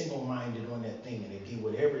single-minded on that thing, and they did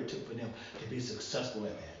whatever it took for them to be successful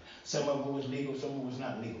at that. Some of it was legal, some of it was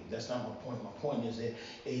not legal. That's not my point. My point is that,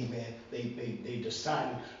 amen, they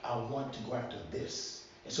decided, I want to go after this.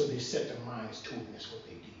 And so they set their minds to it, and that's what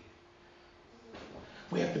they did.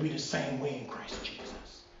 We have to be the same way in Christ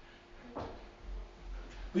Jesus.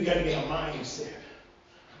 We got to get a mindset,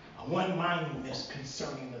 a one-mindedness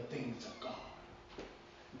concerning the things of God.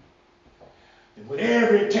 And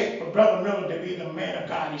whatever it takes for Brother Miller to be the man of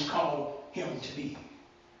God he's called him to be,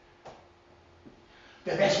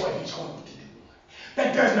 that's what he's going to do.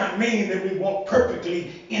 That does not mean that we walk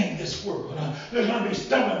perfectly in this world. There's going to be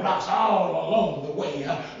stumbling blocks all along the way.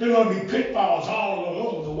 There's going to be pitfalls all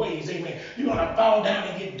along the ways. Amen. You're going to fall down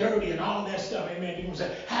and get dirty and all that stuff. Amen. You're going to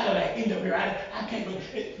say, how did I end up here? I can't believe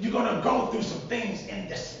it. You're going to go through some things in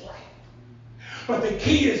this life. But the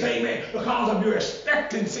key is, amen, because of your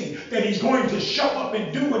expectancy that he's going to show up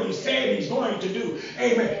and do what he said he's going to do.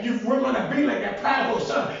 Amen. We're going to be like that prodigal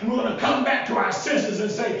son. And we're going to come back to our senses and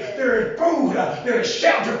say, there is food, there is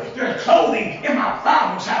shelter, there is clothing in my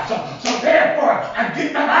father's house. So therefore, I'm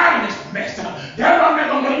getting up out of this mess. I'm not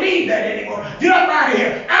going to believe that anymore. Get up out of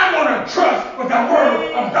here. I'm going to trust what the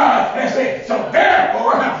word of God has said. So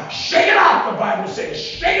therefore, shake it off, the Bible says.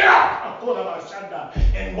 Shake it off.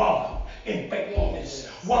 And walk in faithfulness,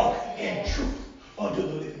 walk in truth unto the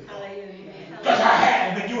living God. Because I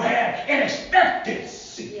have and you have an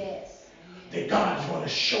expectancy that God is going to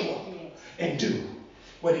show up and do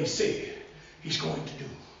what he said he's going to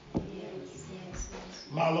do.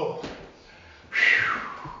 My Lord.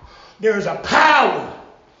 There is a power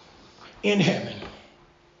in heaven.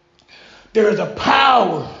 There is a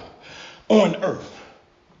power on earth.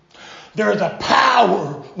 There is a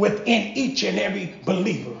power within each and every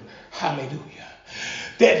believer. Hallelujah.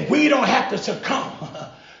 That we don't have to succumb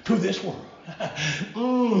to this world.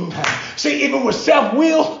 See, even with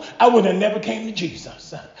self-will, I would have never came to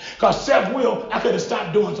Jesus. Because self-will, I could have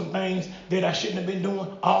stopped doing some things that I shouldn't have been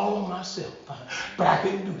doing all on myself. But I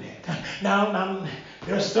couldn't do that. Now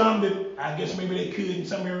there's some that I guess maybe they could in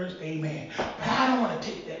some areas. Amen. But I don't want to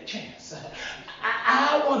take that chance.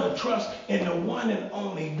 I want to trust in the one and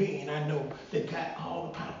only being I know that got all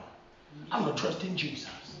the power. I'm going to trust in Jesus.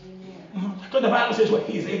 Because the Bible says what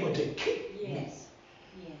he is able to keep me.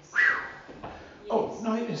 Oh,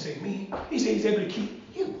 no, he didn't say me. He said he's able to keep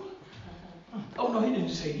you. Oh, no, he didn't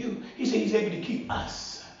say you. He said he's able to keep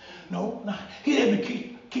us. No. He's able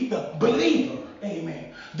to keep the believer.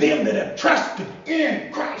 Amen.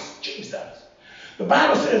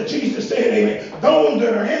 says, Jesus said, amen, those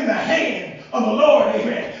that are in the hand of the Lord,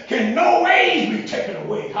 amen, can no ways be taken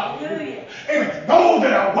away. Hallelujah. Amen. Those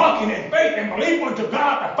that are walking in faith and believing to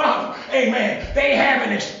God the Father, amen, they have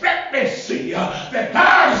an expectancy that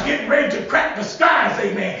God is getting ready to crack the skies,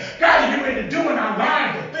 amen. God is getting ready to do in our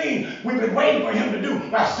lives the thing we've been waiting for him to do.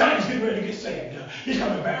 My son is getting ready to get saved. He's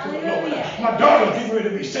coming back to the Lord. My daughter is getting ready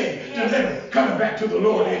to be saved, delivered, coming back to the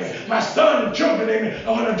Lord, amen. My son and children, amen,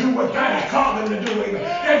 are going to do what God has called them to do, amen.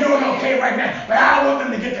 They're doing okay right now, but I want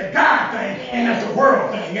them to get the God thing and not the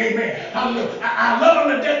world thing, amen. I love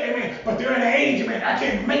them to death, amen, but they're in an age, amen, I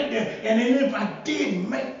can't make them, and then if I did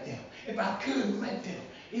make them, if I could make them,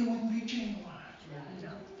 it wouldn't be genuine.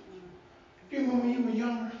 Do you remember when you were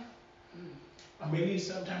younger? Or maybe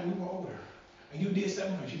sometime we were older, and you did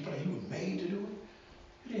something because you felt like you were made to do it.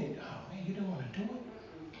 You didn't, oh man, you didn't want to do it.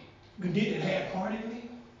 You did it half-heartedly.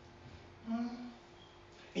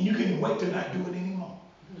 And you couldn't wait to not do it anymore.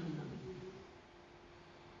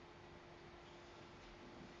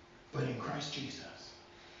 But in Christ Jesus,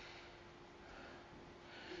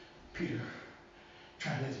 Peter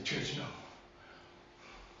trying to let the church know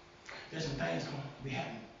there's some things going to be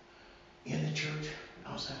happening in the church,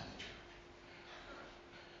 outside the church.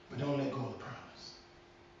 But don't let go of the promise.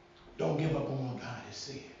 Don't give up on what God has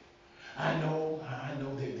said. I know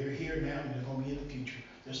that they're here now and they're going to be in the future.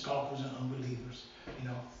 They're scoffers and unbelievers. You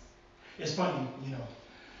know, it's funny, you know,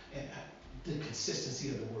 and the consistency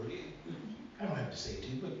of the word. I don't have to say it to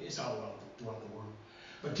you, but it's all throughout the word.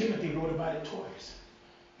 But Timothy wrote about it twice.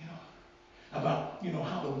 You know, about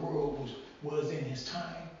how the world was in his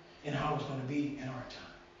time and how it's going to be in our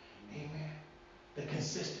time. Amen. The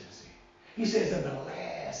consistency. He says in the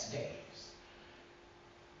last days,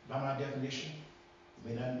 by my definition.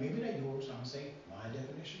 Maybe not yours, I'm saying my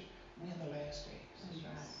definition. We're in the last days.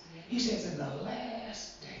 Right. He says in the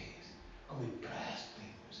last days, going to be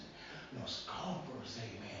blasphemers and scoffers,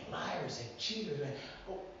 amen, liars and cheaters. And,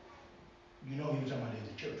 you know he was talking about in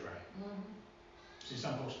the church, right? Mm-hmm. See,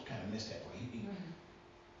 some folks kind of miss that part. He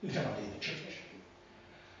was talking about in the church.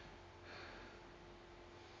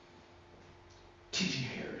 Teaching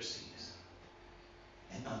heresies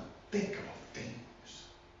and unthinkable things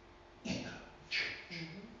in the church.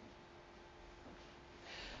 Mm-hmm.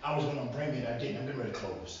 I was going to bring it. I didn't. I'm getting ready to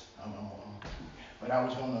close. But I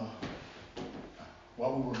was going to,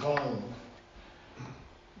 while we were gone,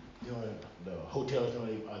 the hotels,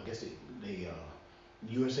 I guess the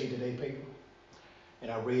USA Today paper,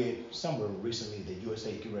 and I read somewhere recently that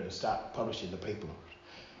USA get ready to stop publishing the paper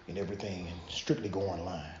and everything and strictly go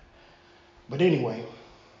online. But anyway,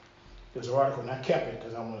 there's an article, and I kept it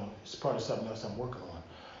because it's part of something else I'm working on.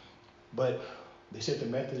 But they said the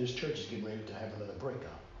Methodist Church is getting ready to have another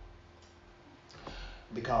breakout.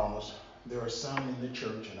 Because there are some in the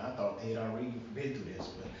church, and I thought they had already been through this,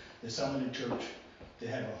 but there's some in the church that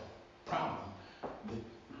have a problem with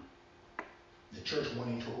the church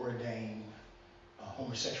wanting to ordain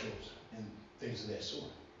homosexuals and things of that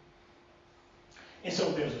sort. And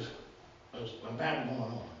so there's a battle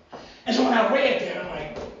going on. And so when I read that, I'm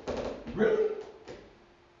like, really?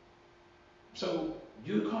 So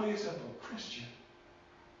you call yourself a Christian,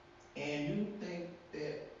 and you think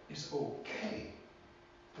that it's okay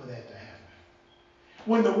for that to happen?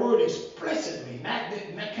 When the word explicitly, not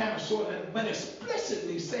kind of sort of, but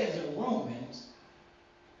explicitly says in Romans,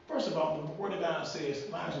 first of all, the word of God says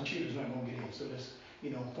liars and cheaters are not going to get in, so that's,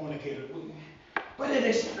 fornicator. But it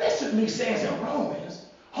explicitly says in Romans,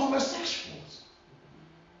 homosexuals.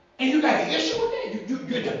 And you got an issue with that?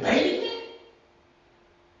 You're debating that?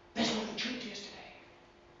 That's what the church is today.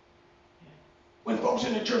 When folks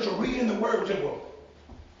in the church are reading the word, they say, well,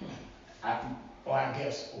 I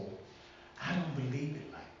guess, I don't believe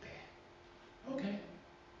it like that. Okay.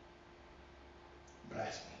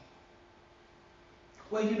 Blasphemy.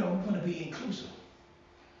 Well, we want to be inclusive.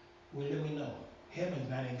 Well, let me know. Heaven's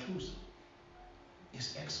not inclusive.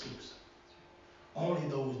 It's exclusive. Only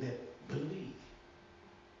those that believe.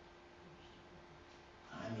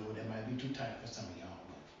 I know that might be too tight for some of y'all,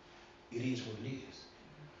 but it is what it is.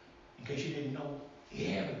 In case you didn't know,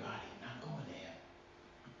 everybody not going to heaven.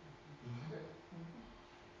 Mm-hmm.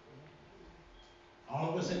 All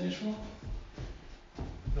of us in this room.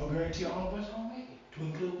 No guarantee all of us going to make it, to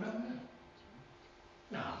include Brother Mel.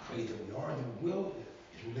 Now, I pray that we are, that we will,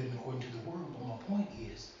 as we live according to the word. But my point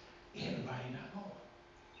is, everybody not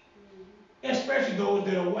going. Especially those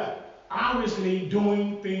that are what? Obviously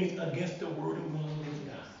doing things against the word and will of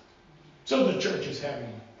God. So the church is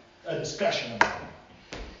having a discussion about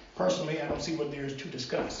it. Personally, I don't see what there is to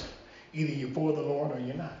discuss. Either you're for the Lord or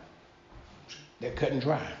you're not. They're cut and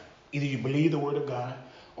dry. Either you believe the word of God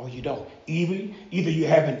or you don't. Either you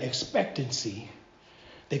have an expectancy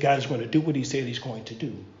that God is going to do what he said he's going to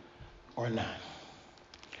do or not.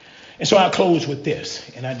 And so I'll close with this,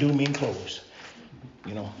 and I do mean close.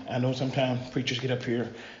 You know, I know sometimes preachers get up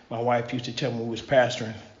here. My wife used to tell me when we was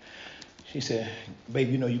pastoring, she said,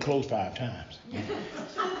 baby, you know you close 5 times.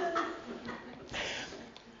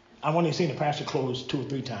 I've only seen the pastor close 2 or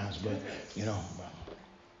 3 times, but, you know.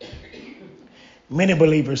 Many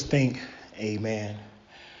believers think, amen,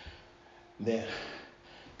 that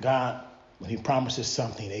God, when he promises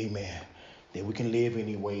something, amen, that we can live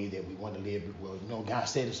any way that we want to live. Well, you know, God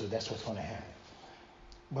said it, so that's what's going to happen.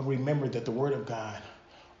 But remember that the word of God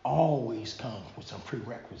always comes with some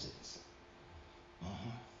prerequisites.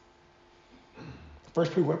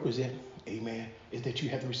 First prerequisite, amen, is that you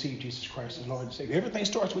have to receive Jesus Christ as Lord and Savior. Everything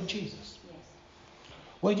starts with Jesus.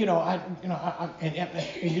 Well, you know,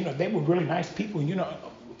 they were really nice people, and, you know,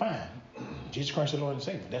 fine. Jesus Christ is Lord and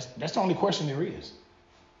Savior. That's the only question there is.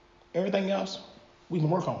 Everything else we can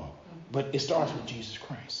work on, but it starts with Jesus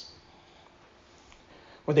Christ.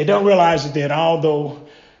 What they don't realize is that although,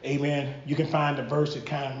 amen, you can find a verse that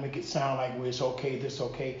kind of make it sound like, well, it's okay, this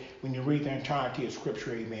okay. When you read the entirety of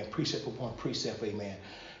Scripture, amen, precept upon precept, amen,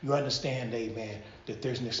 you understand, amen, that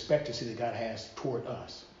there's an expectancy that God has toward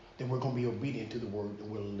us. That we're going to be obedient to the word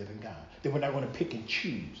and will of the living God. That we're not going to pick and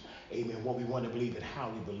choose, amen, what we want to believe and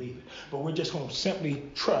how we believe it. But we're just going to simply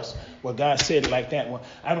trust what God said like that. Well,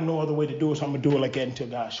 I don't know other way to do it, so I'm going to do it like that until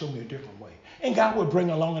God shows me a different way. And God will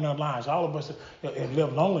bring along in our lives. All of us have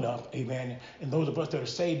lived long enough, amen, and those of us that are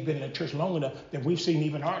saved, been in the church long enough, that we've seen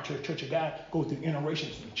even our church, Church of God, go through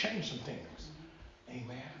generations and change some things.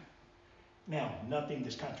 Amen. Now, nothing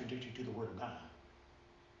that's contradictory to the word of God.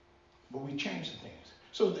 But we change some things.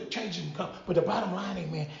 So the changes can come. But the bottom line,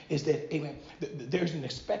 amen, is that, amen, there's an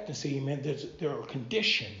expectancy, amen. There are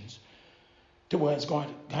conditions to what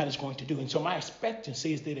God is going to do. And so my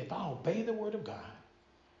expectancy is that if I obey the word of God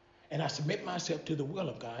and I submit myself to the will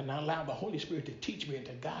of God and I allow the Holy Spirit to teach me and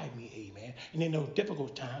to guide me, amen, and in those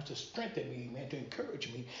difficult times to strengthen me, amen, to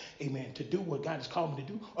encourage me, amen, to do what God has called me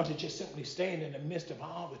to do, or to just simply stand in the midst of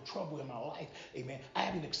all the trouble in my life, amen, I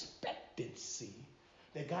have an expectancy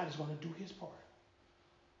that God is going to do his part.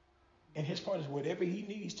 And his part is whatever he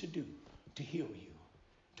needs to do to heal you,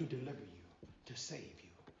 to deliver you, to save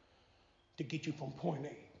you, to get you from point A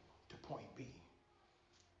to point B.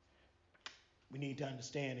 We need to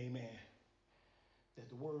understand, amen, that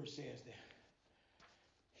the word says that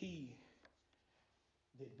we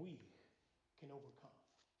can overcome.